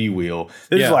CRT wheel.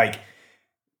 This is like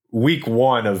week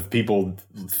one of people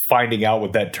finding out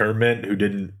what that term meant who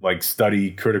didn't like study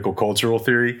critical cultural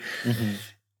theory. Mm-hmm.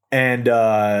 And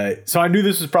so I knew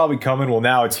this was probably coming. Well,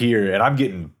 now it's here, and I'm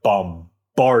getting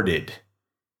bombarded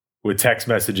with text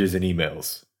messages and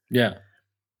emails. Yeah.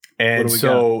 And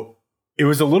so it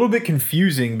was a little bit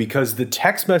confusing because the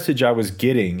text message I was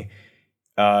getting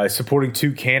supporting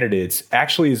two candidates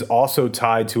actually is also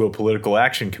tied to a political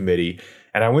action committee.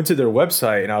 And I went to their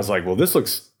website and I was like, well, this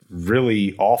looks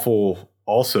really awful.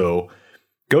 Also,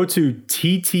 go to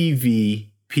ttvpac.org.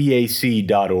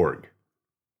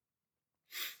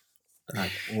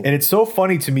 And it's so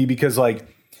funny to me because like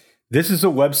this is a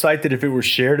website that if it were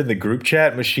shared in the group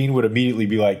chat, Machine would immediately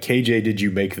be like, KJ, did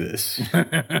you make this?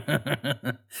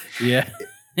 Yeah.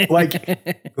 Like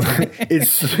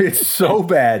it's so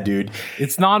bad, dude.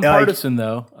 It's nonpartisan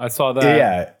though. I saw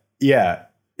that. Yeah.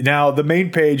 Now the main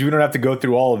page, we don't have to go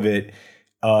through all of it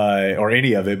or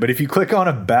any of it, but if you click on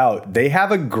About, they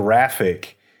have a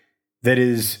graphic that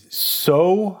is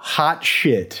so hot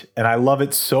shit, and I love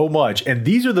it so much. And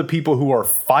these are the people who are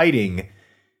fighting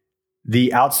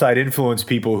the outside influence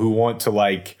people who want to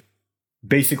like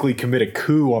basically commit a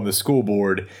coup on the school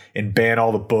board and ban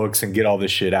all the books and get all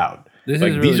this shit out. These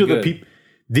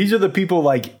are the people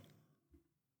like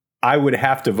I would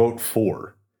have to vote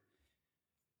for.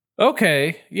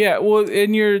 Okay, yeah. Well,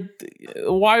 and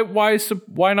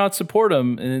why not support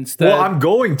them and instead? Well, I'm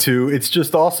going to. It's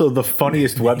just also the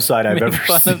funniest website I've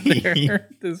ever seen. Their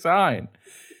design.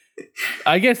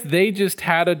 I guess they just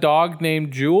had a dog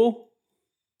named Jewel.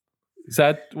 Is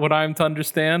that what I'm to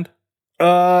understand?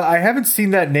 I haven't seen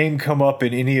that name come up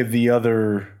in any of the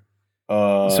other.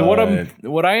 So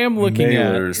what I am looking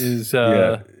mailers.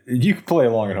 At is you can play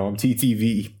along at home.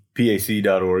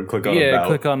 ttvpac.org. Click on About. Yeah,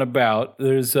 click on About.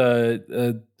 There's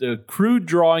a crude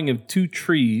drawing of two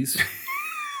trees,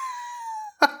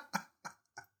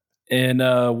 and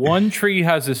one tree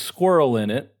has a squirrel in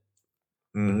it,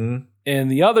 and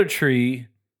the other tree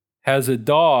has a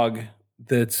dog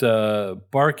that's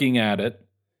barking at it.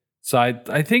 So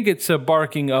I think it's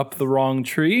barking up the wrong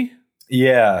tree.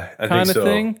 Yeah, I kind think of so.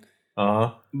 Thing.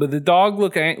 Uh-huh. But the dog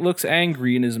looks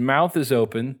angry and his mouth is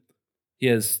open. He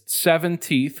has 7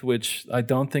 teeth, which I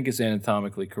don't think is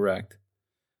anatomically correct.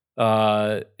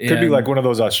 Could be like one of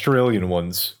those Australian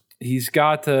ones. He's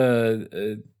got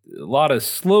a lot of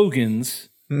slogans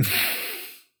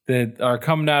that are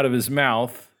coming out of his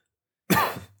mouth.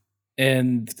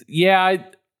 And yeah,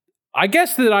 I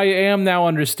guess that I am now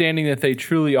understanding that they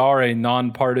truly are a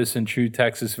nonpartisan True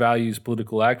Texas Values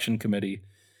Political Action Committee.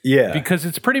 Yeah. Because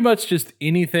it's pretty much just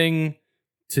anything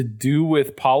to do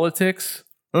with politics.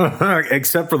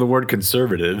 Except for the word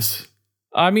conservatives.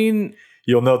 I mean...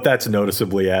 You'll note that's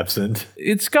noticeably absent.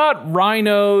 It's got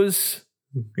rhinos.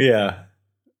 Yeah.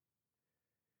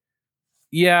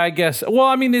 Yeah, I guess. Well,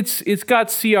 I mean, it's got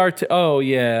CRT. Oh,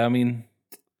 yeah, I mean...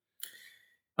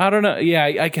 I don't know. Yeah,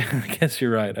 I guess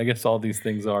you're right. I guess all these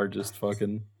things are just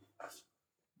fucking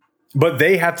But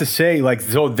they have to say, like,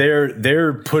 so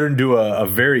they're put into a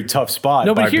very tough spot.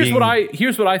 No, but here's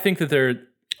what I think that they're.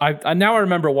 I now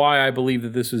remember why I believe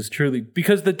that this is truly,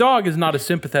 because the dog is not a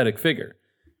sympathetic figure.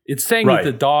 It's saying that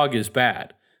the dog is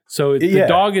bad. So the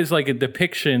dog is like a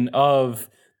depiction of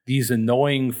these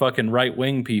annoying fucking right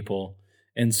wing people,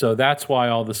 and so that's why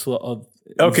all the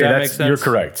okay, you're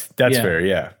correct. That's fair.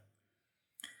 Yeah,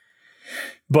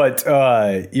 but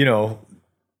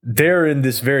they're in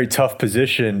this very tough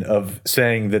position of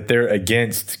saying that they're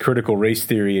against critical race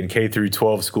theory in K through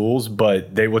 12 schools,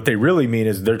 but what they really mean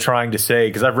is they're trying to say,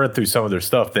 because I've read through some of their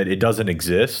stuff, that it doesn't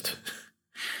exist,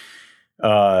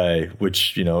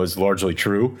 which is largely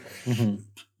true,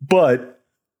 but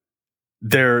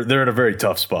they're in a very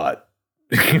tough spot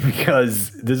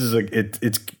because this is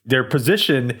it's their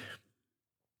position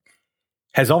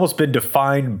has almost been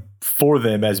defined for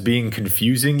them as being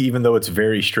confusing, even though it's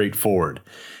very straightforward.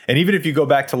 And even if you go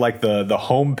back to like the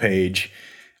home page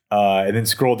and then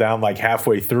scroll down like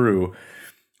halfway through,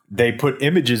 they put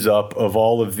images up of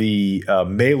all of the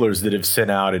mailers that have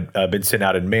been sent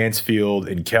out in Mansfield,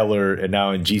 in Keller, and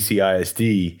now in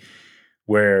GCISD,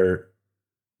 where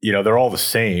they're all the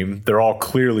same. They're all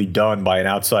clearly done by an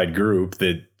outside group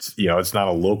that it's not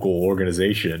a local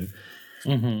organization.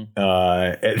 And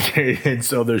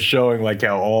so they're showing like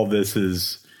how all this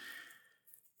is,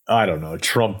 I don't know,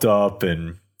 trumped up,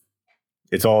 and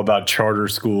it's all about charter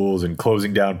schools and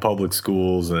closing down public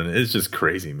schools, and it's just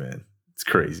crazy, man. It's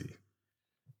crazy.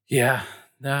 Yeah,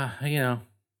 I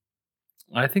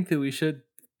think that we should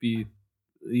be,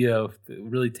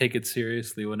 really take it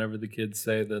seriously whenever the kids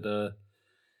say that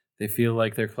they feel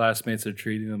like their classmates are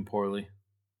treating them poorly.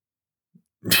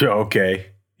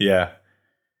 Okay, yeah.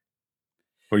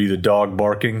 What are you, the dog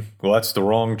barking? Well, that's the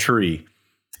wrong tree.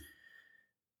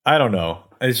 I don't know.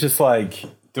 It's just like,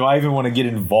 do I even want to get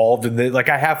involved in this? Like,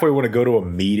 I halfway want to go to a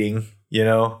meeting,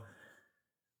 Because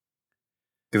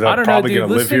I'm probably going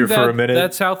to live here for a minute.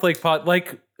 That South Lake Pod,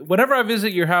 like, whenever I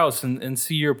visit your house and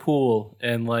see your pool,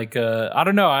 and like, I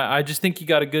don't know, I just think you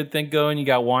got a good thing going. You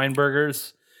got wine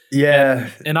burgers. Yeah.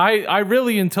 And I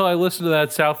really, until I listened to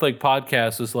that South Lake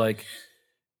podcast, was like,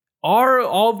 are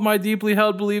all of my deeply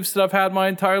held beliefs that I've had my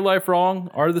entire life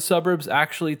wrong? Are the suburbs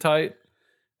actually tight?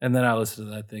 And then I listened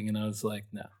to that thing and I was like,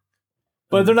 no.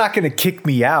 But they're not going to kick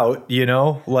me out,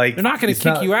 Like, they're not going to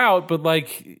kick you out, but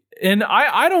like, and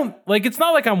I don't, like, it's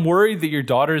not like I'm worried that your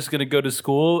daughter's going to go to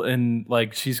school and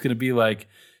like she's going to be like,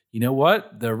 you know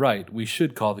what? They're right. We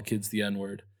should call the kids the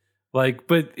N-word. Like,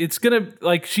 but it's going to,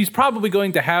 like, she's probably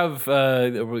going to have,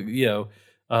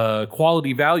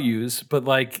 quality values, but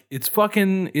like it's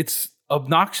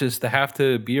obnoxious to have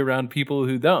to be around people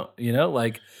who don't,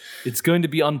 like it's going to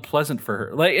be unpleasant for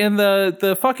her. Like, and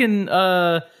the fucking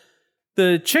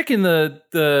the chick in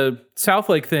the South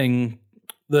Lake thing,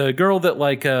 the girl that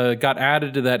like got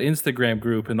added to that Instagram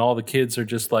group, and all the kids are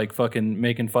just like fucking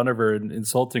making fun of her and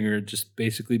insulting her just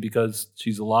basically because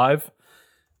she's alive.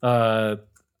 Whatever.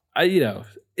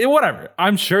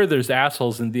 I'm sure there's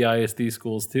assholes in DISD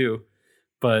schools too.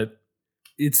 But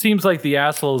it seems like the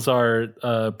assholes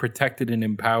are protected and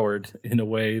empowered in a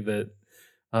way that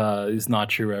is not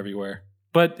true everywhere.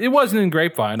 But it wasn't in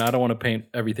Grapevine. I don't want to paint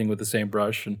everything with the same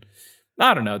brush. And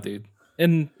I don't know, dude.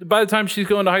 And by the time she's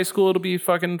going to high school, it'll be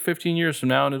fucking 15 years from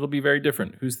now, and it'll be very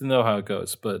different. Who's to know how it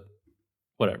goes? But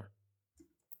whatever.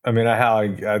 I mean,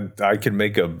 I can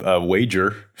make a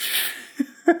wager.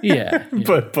 Yeah.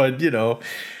 But I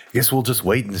guess we'll just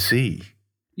wait and see.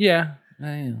 Yeah.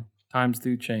 Times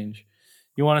do change.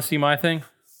 You want to see my thing?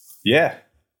 Yeah.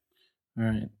 All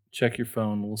right. Check your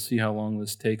phone. We'll see how long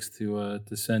this takes to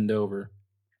send over.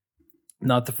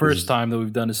 Not the first time that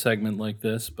we've done a segment like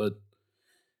this, but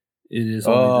it is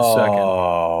only the second.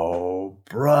 Oh,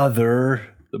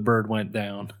 brother. The bird went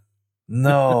down.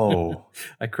 No.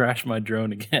 I crashed my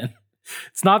drone again.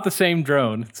 It's not the same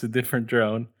drone. It's a different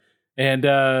drone. And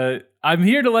I'm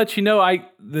here to let you know,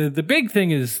 the big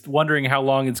thing is wondering how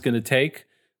long it's going to take.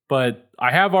 But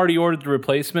I have already ordered the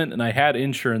replacement, and I had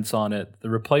insurance on it. The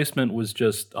replacement was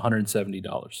just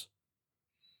 $170.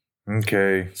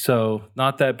 Okay. So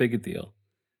not that big a deal.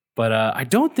 But I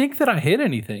don't think that I hit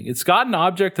anything. It's got an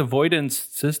object avoidance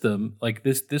system. Like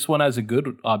this one has a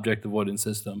good object avoidance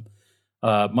system.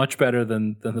 Much better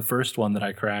than the first one that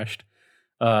I crashed.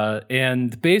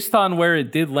 And based on where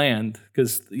it did land,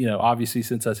 because, obviously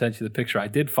since I sent you the picture, I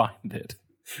did find it,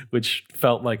 which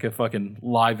felt like a fucking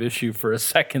live issue for a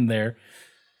second there.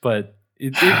 But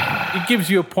it gives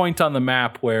you a point on the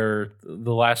map where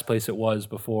the last place it was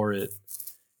before it.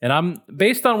 And I'm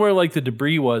based on where like the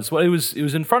debris was. Well, it was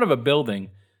in front of a building,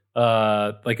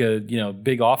 like a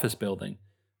big office building,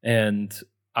 and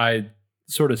I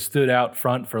sort of stood out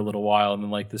front for a little while, and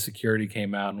then like the security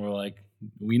came out and we're like,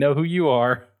 we know who you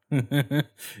are.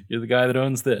 You're the guy that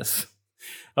owns this.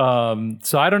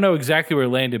 So I don't know exactly where it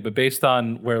landed, but based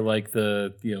on where like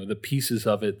the pieces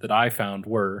of it that I found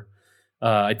were,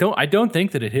 I don't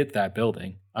think that it hit that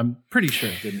building. I'm pretty sure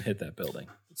it didn't hit that building.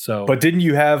 So, but didn't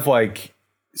you have like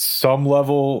some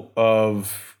level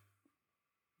of,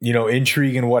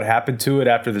 intrigue in what happened to it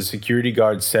after the security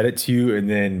guard said it to you and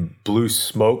then blew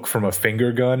smoke from a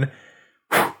finger gun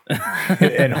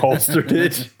and holstered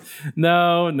it?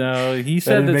 No. He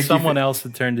said that someone else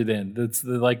had turned it in. That's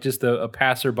like just a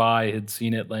passerby had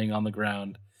seen it laying on the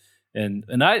ground. And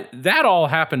that all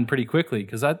happened pretty quickly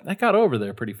because I got over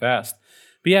there pretty fast.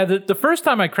 But yeah, the first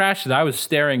time I crashed it, I was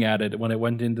staring at it when it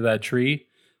went into that tree.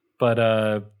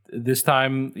 But this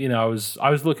time, I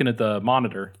was looking at the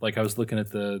monitor, like I was looking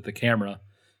at the camera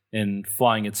and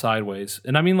flying it sideways.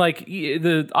 And I mean, like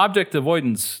the object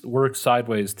avoidance works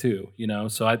sideways too,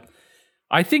 So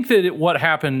I think that what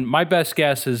happened, my best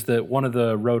guess is that one of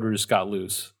the rotors got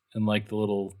loose and like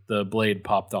the blade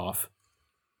popped off.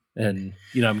 And,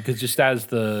 because just as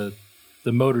the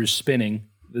motor's spinning,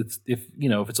 if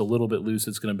it's a little bit loose,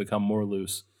 it's going to become more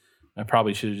loose. I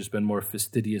probably should have just been more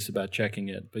fastidious about checking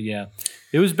it. But yeah,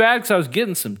 it was bad because I was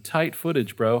getting some tight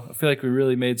footage, bro. I feel like we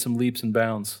really made some leaps and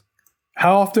bounds.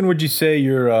 How often would you say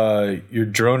you're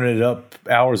droning it up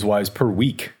hours-wise per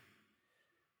week?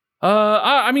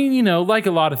 I mean, like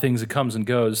a lot of things, it comes and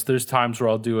goes. There's times where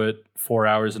I'll do it 4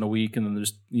 hours in a week, and then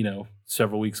there's,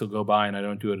 several weeks will go by and I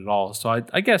don't do it at all. So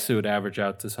I guess it would average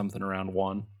out to something around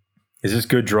 1. Is this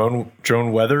good drone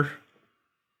weather?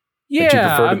 Yeah. Would you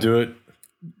prefer to do it?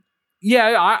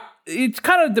 Yeah, it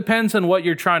kind of depends on what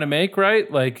you're trying to make,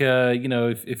 right? Like,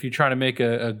 if you're trying to make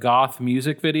a goth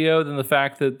music video, then the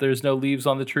fact that there's no leaves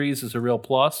on the trees is a real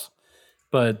plus.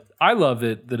 But I love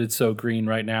it that it's so green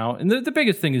right now. And the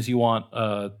biggest thing is you want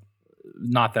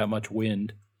not that much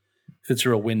wind. If it's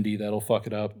real windy, that'll fuck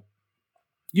it up.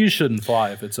 You shouldn't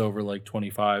fly if it's over like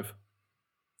 25.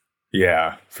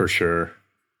 Yeah, for sure.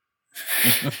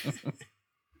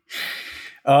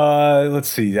 Let's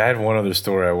see. I had one other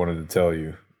story I wanted to tell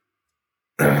you.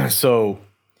 So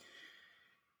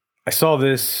I saw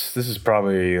this. This is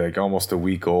probably like almost a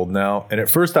week old now. And at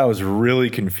first I was really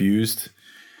confused.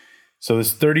 So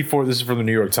this is from the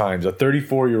New York Times. A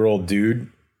 34-year-old dude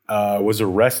was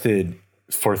arrested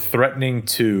for threatening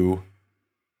to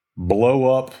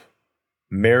blow up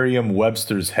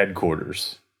Merriam-Webster's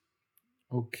headquarters.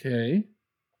 Okay.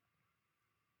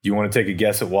 Do you want to take a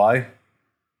guess at why?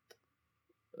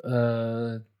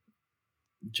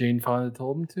 Jane Fonda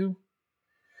told him to?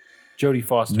 Jodie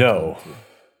Foster. No.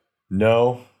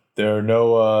 No. There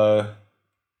are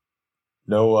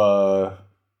no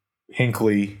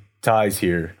Hinckley ties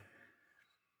here.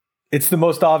 It's the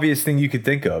most obvious thing you could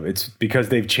think of. It's because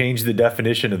they've changed the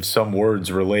definition of some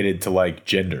words related to like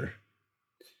gender.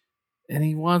 And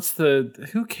he wants to,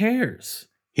 who cares?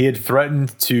 He had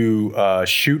threatened to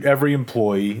shoot every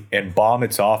employee and bomb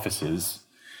its offices.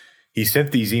 He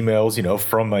sent these emails,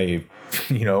 from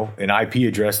an IP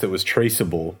address that was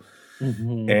traceable.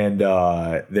 Mm-hmm. And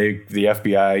the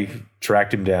FBI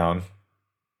tracked him down,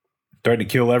 threatened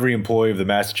to kill every employee of the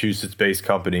Massachusetts-based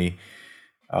company,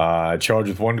 charged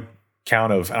with one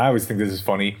count of, and I always think this is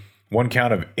funny, one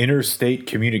count of interstate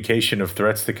communication of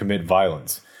threats to commit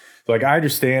violence. Like, I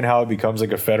understand how it becomes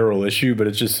like a federal issue, but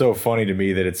it's just so funny to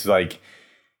me that it's like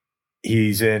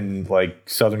he's in like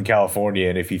Southern California,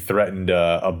 and if he threatened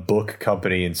a book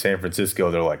company in San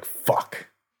Francisco, they're like, fuck.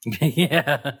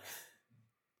 Yeah.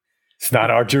 It's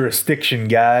not our jurisdiction,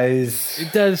 guys.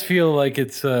 It does feel like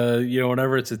it's,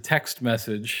 whenever it's a text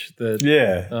message that,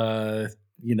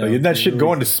 isn't that shit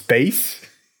going to space?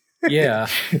 Yeah.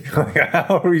 Like,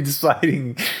 how are we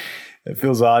deciding? It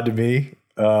feels odd to me.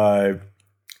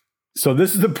 So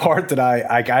this is the part that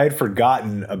I had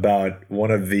forgotten about one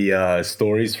of the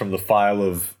stories from the file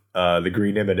of the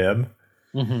Green M&M.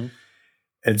 Mm-hmm.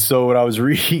 And so when I was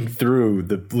reading through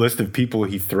the list of people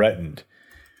he threatened,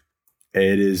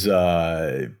 it is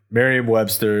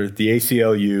Merriam-Webster, the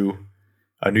ACLU,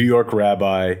 a New York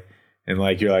rabbi, and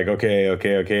like you're like, okay.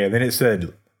 And then it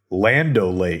said Land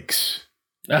O'Lakes.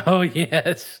 Oh,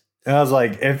 yes. And I was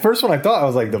like, at first when I thought, I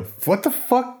was like, what the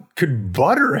fuck could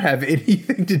butter have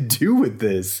anything to do with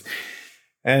this?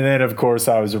 And then, of course,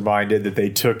 I was reminded that they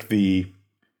took the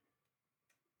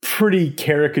pretty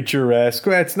caricaturesque,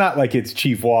 well, it's not like it's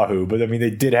Chief Wahoo, but I mean,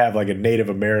 they did have like a Native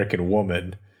American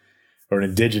woman or an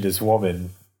indigenous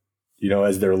woman,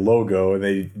 as their logo. And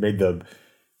they made the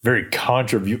very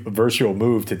controversial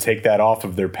move to take that off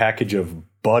of their package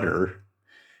of butter.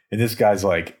 And this guy's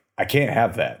like, I can't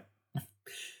have that.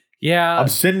 Yeah. I'm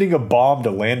sending a bomb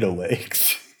to Land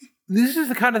O'Lakes. This is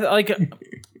the kind of like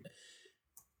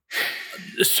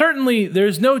certainly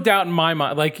there's no doubt in my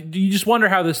mind, like you just wonder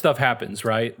how this stuff happens,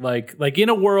 right? Like in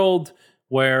a world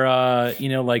where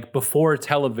like before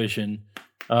television,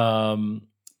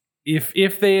 if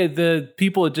the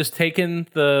people had just taken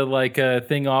the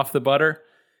thing off the butter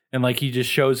and like he just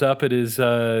shows up at his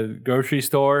grocery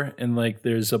store and like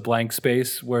there's a blank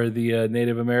space where the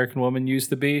Native American woman used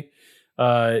to be,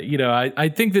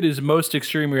 I think that his most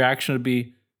extreme reaction would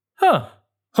be, huh.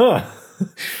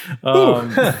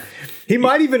 He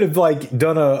might even have like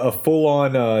done a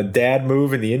full-on dad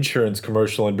move in the insurance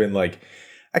commercial and been like,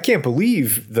 I can't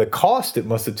believe the cost it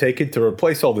must have taken to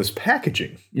replace all this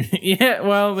packaging. Yeah,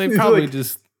 well, they probably like,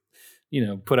 just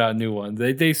put out new ones.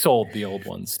 They sold the old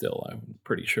ones still, I'm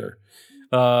pretty sure.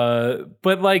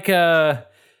 But like the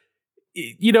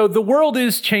world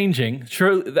is changing.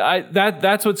 Sure,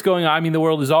 that's what's going on. I mean, the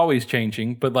world is always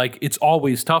changing, but like it's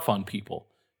always tough on people.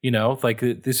 Like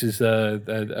this is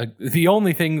the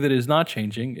only thing that is not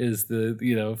changing is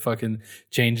the fucking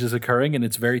change is occurring, and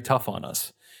it's very tough on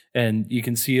us. And you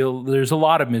can see there's a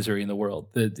lot of misery in the world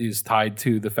that is tied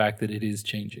to the fact that it is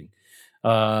changing.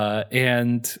 So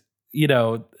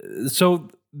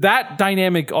that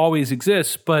dynamic always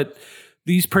exists, but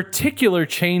these particular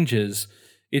changes,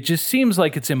 it just seems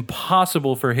like it's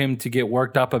impossible for him to get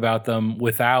worked up about them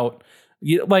without,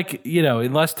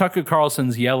 unless Tucker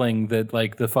Carlson's yelling that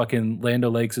like the fucking Land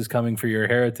O'Lakes is coming for your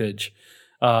heritage,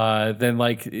 then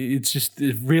like it's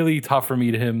really tough for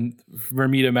me to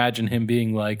imagine him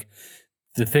being like,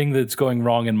 the thing that's going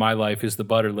wrong in my life is the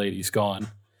butter lady's gone.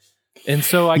 And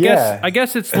so I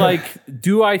guess it's like,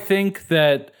 do I think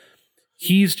that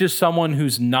he's just someone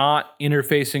who's not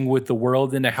interfacing with the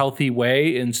world in a healthy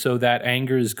way, and so that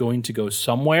anger is going to go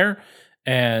somewhere,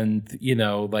 and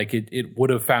like it would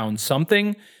have found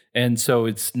something, and so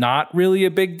it's not really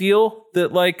a big deal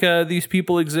that like these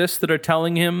people exist that are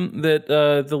telling him that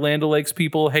the Land O'Lakes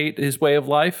people hate his way of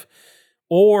life,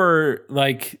 or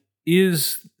like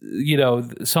is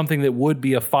something that would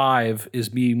be a 5 is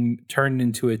being turned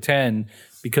into a 10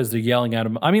 because they're yelling at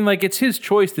him. I mean, like, it's his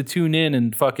choice to tune in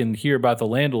and fucking hear about the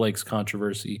Land O'Lakes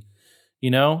controversy.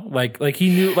 Like he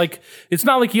knew, like, it's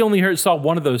not like he only saw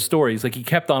one of those stories. Like, he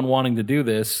kept on wanting to do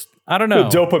this. I don't know.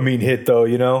 The dopamine hit,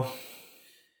 though,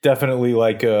 definitely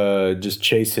like just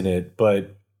chasing it.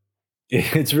 But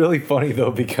it's really funny, though,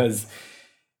 because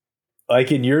like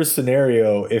in your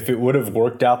scenario, if it would have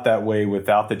worked out that way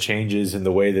without the changes in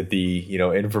the way that the,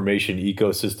 information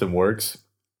ecosystem works,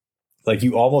 like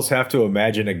you almost have to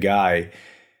imagine a guy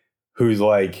who's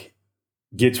like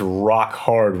gets rock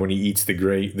hard when he eats the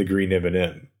green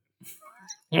M&M.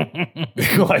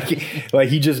 like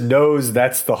he just knows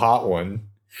that's the hot one,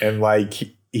 and like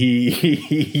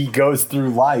he goes through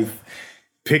life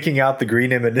picking out the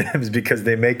green M&Ms because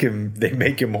they make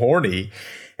him horny.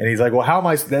 And he's like, well, how am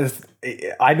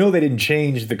I know they didn't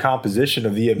change the composition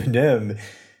of the M&M,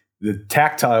 the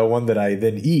tactile one that I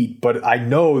then eat, but I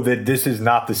know that this is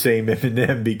not the same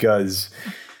M&M because,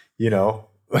 but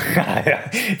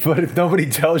if nobody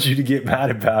tells you to get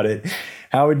mad about it,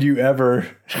 how would you ever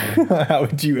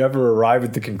arrive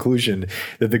at the conclusion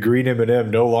that the green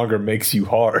M&M no longer makes you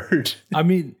hard? I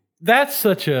mean, that's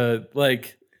such a,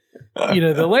 like,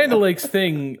 the Land O'Lakes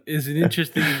thing is an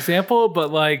interesting example,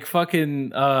 but like fucking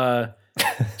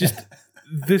just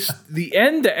the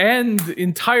end-to-end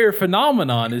entire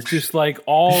phenomenon is just like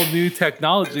all new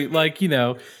technology. Like,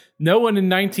 no one in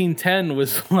 1910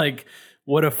 was like,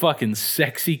 what a fucking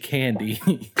sexy candy.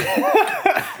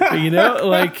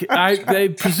 They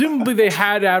presumably they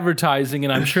had advertising,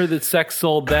 and I'm sure that sex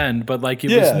sold then, but like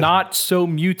it was not so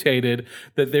mutated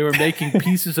that they were making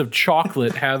pieces of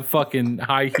chocolate have fucking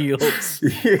high heels.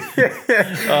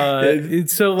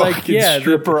 So like, fucking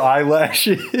stripper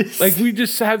eyelashes. Like we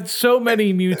just have so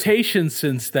many mutations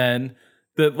since then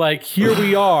that like here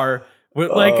we are.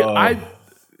 But like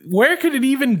where could it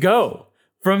even go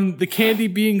from the candy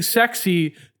being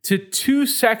sexy to too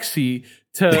sexy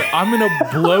to I'm gonna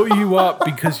blow you up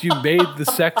because you made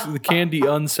the candy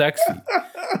unsexy?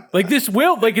 Like this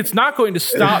it's not going to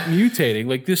stop mutating.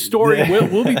 Like this story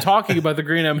we'll be talking about the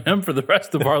green M&M for the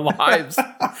rest of our lives,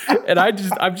 and I'm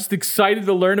just excited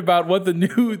to learn about what the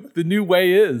new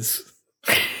way is.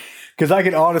 Because I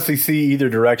can honestly see either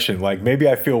direction. Like maybe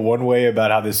I feel one way about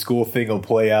how this school thing will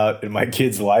play out in my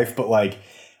kid's life, but like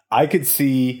I could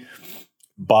see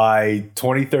by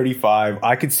 2035,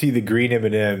 I could see the green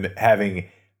M&M having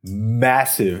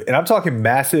massive, and I'm talking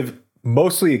massive,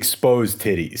 mostly exposed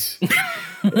titties.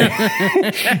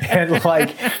 and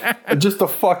like just a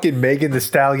fucking Megan Thee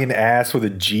Stallion ass with a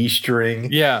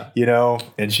G-string. Yeah. You know?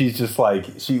 And she's just like,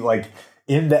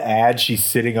 in the ad, she's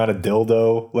sitting on a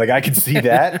dildo. Like, I could see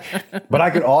that. But I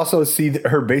could also see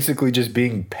her basically just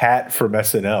being Pat from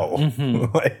SNL.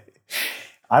 Mm-hmm. Like,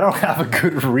 I don't have a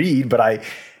good read, but I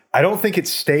don't think it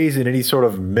stays in any sort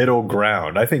of middle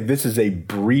ground. I think this is a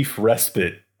brief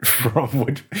respite from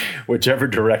whichever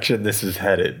direction this is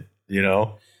headed, you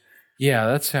know? Yeah,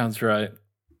 that sounds right.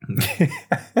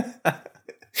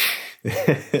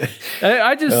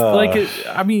 I just like it.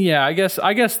 I mean, yeah, I guess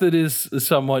that is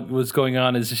somewhat what's going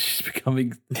on. Is she's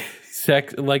becoming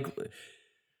like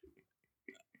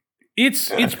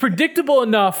it's predictable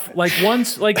enough. Like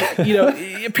once, like, you know,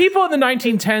 people in the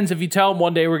 1910s, if you tell them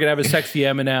one day we're gonna have a sexy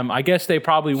M&M, I guess they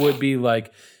probably would be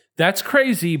like, "That's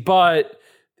crazy," but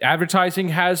advertising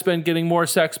has been getting more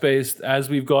sex based as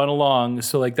we've gone along,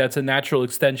 so like that's a natural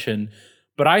extension.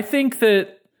 But I think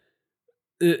that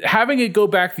having it go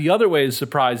back the other way is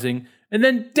surprising. And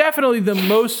then definitely the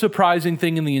most surprising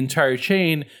thing in the entire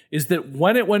chain is that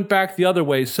when it went back the other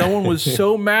way, someone was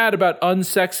so mad about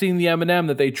unsexing the M&M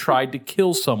that they tried to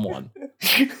kill someone.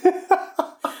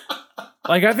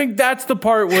 Like, I think that's the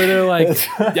part where they're like,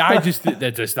 that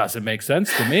just doesn't make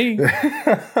sense to me.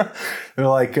 They're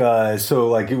like, so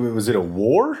like, was it a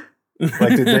war?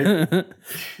 Like,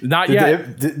 Not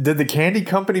yet. Did the candy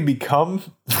company become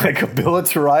like a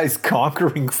militarized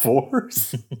conquering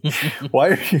force? Why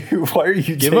are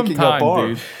you Give taking time, up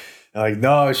arms? Dude. Like,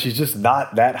 no, she's just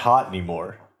not that hot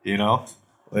anymore. You know,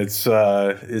 it's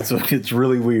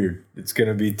really weird. It's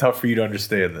gonna be tough for you to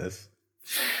understand this.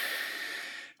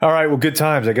 All right, well, good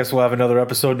times. I guess we'll have another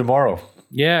episode tomorrow.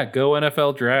 Yeah, go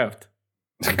NFL draft.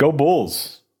 Go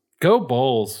Bulls. Go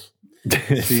Bulls.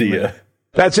 See ya.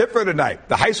 That's it for tonight.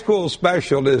 The high school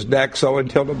special is next, so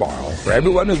until tomorrow. For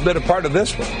everyone who's been a part of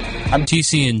this one, I'm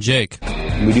TC and Jake.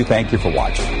 We do thank you for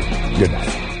watching. Good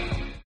night.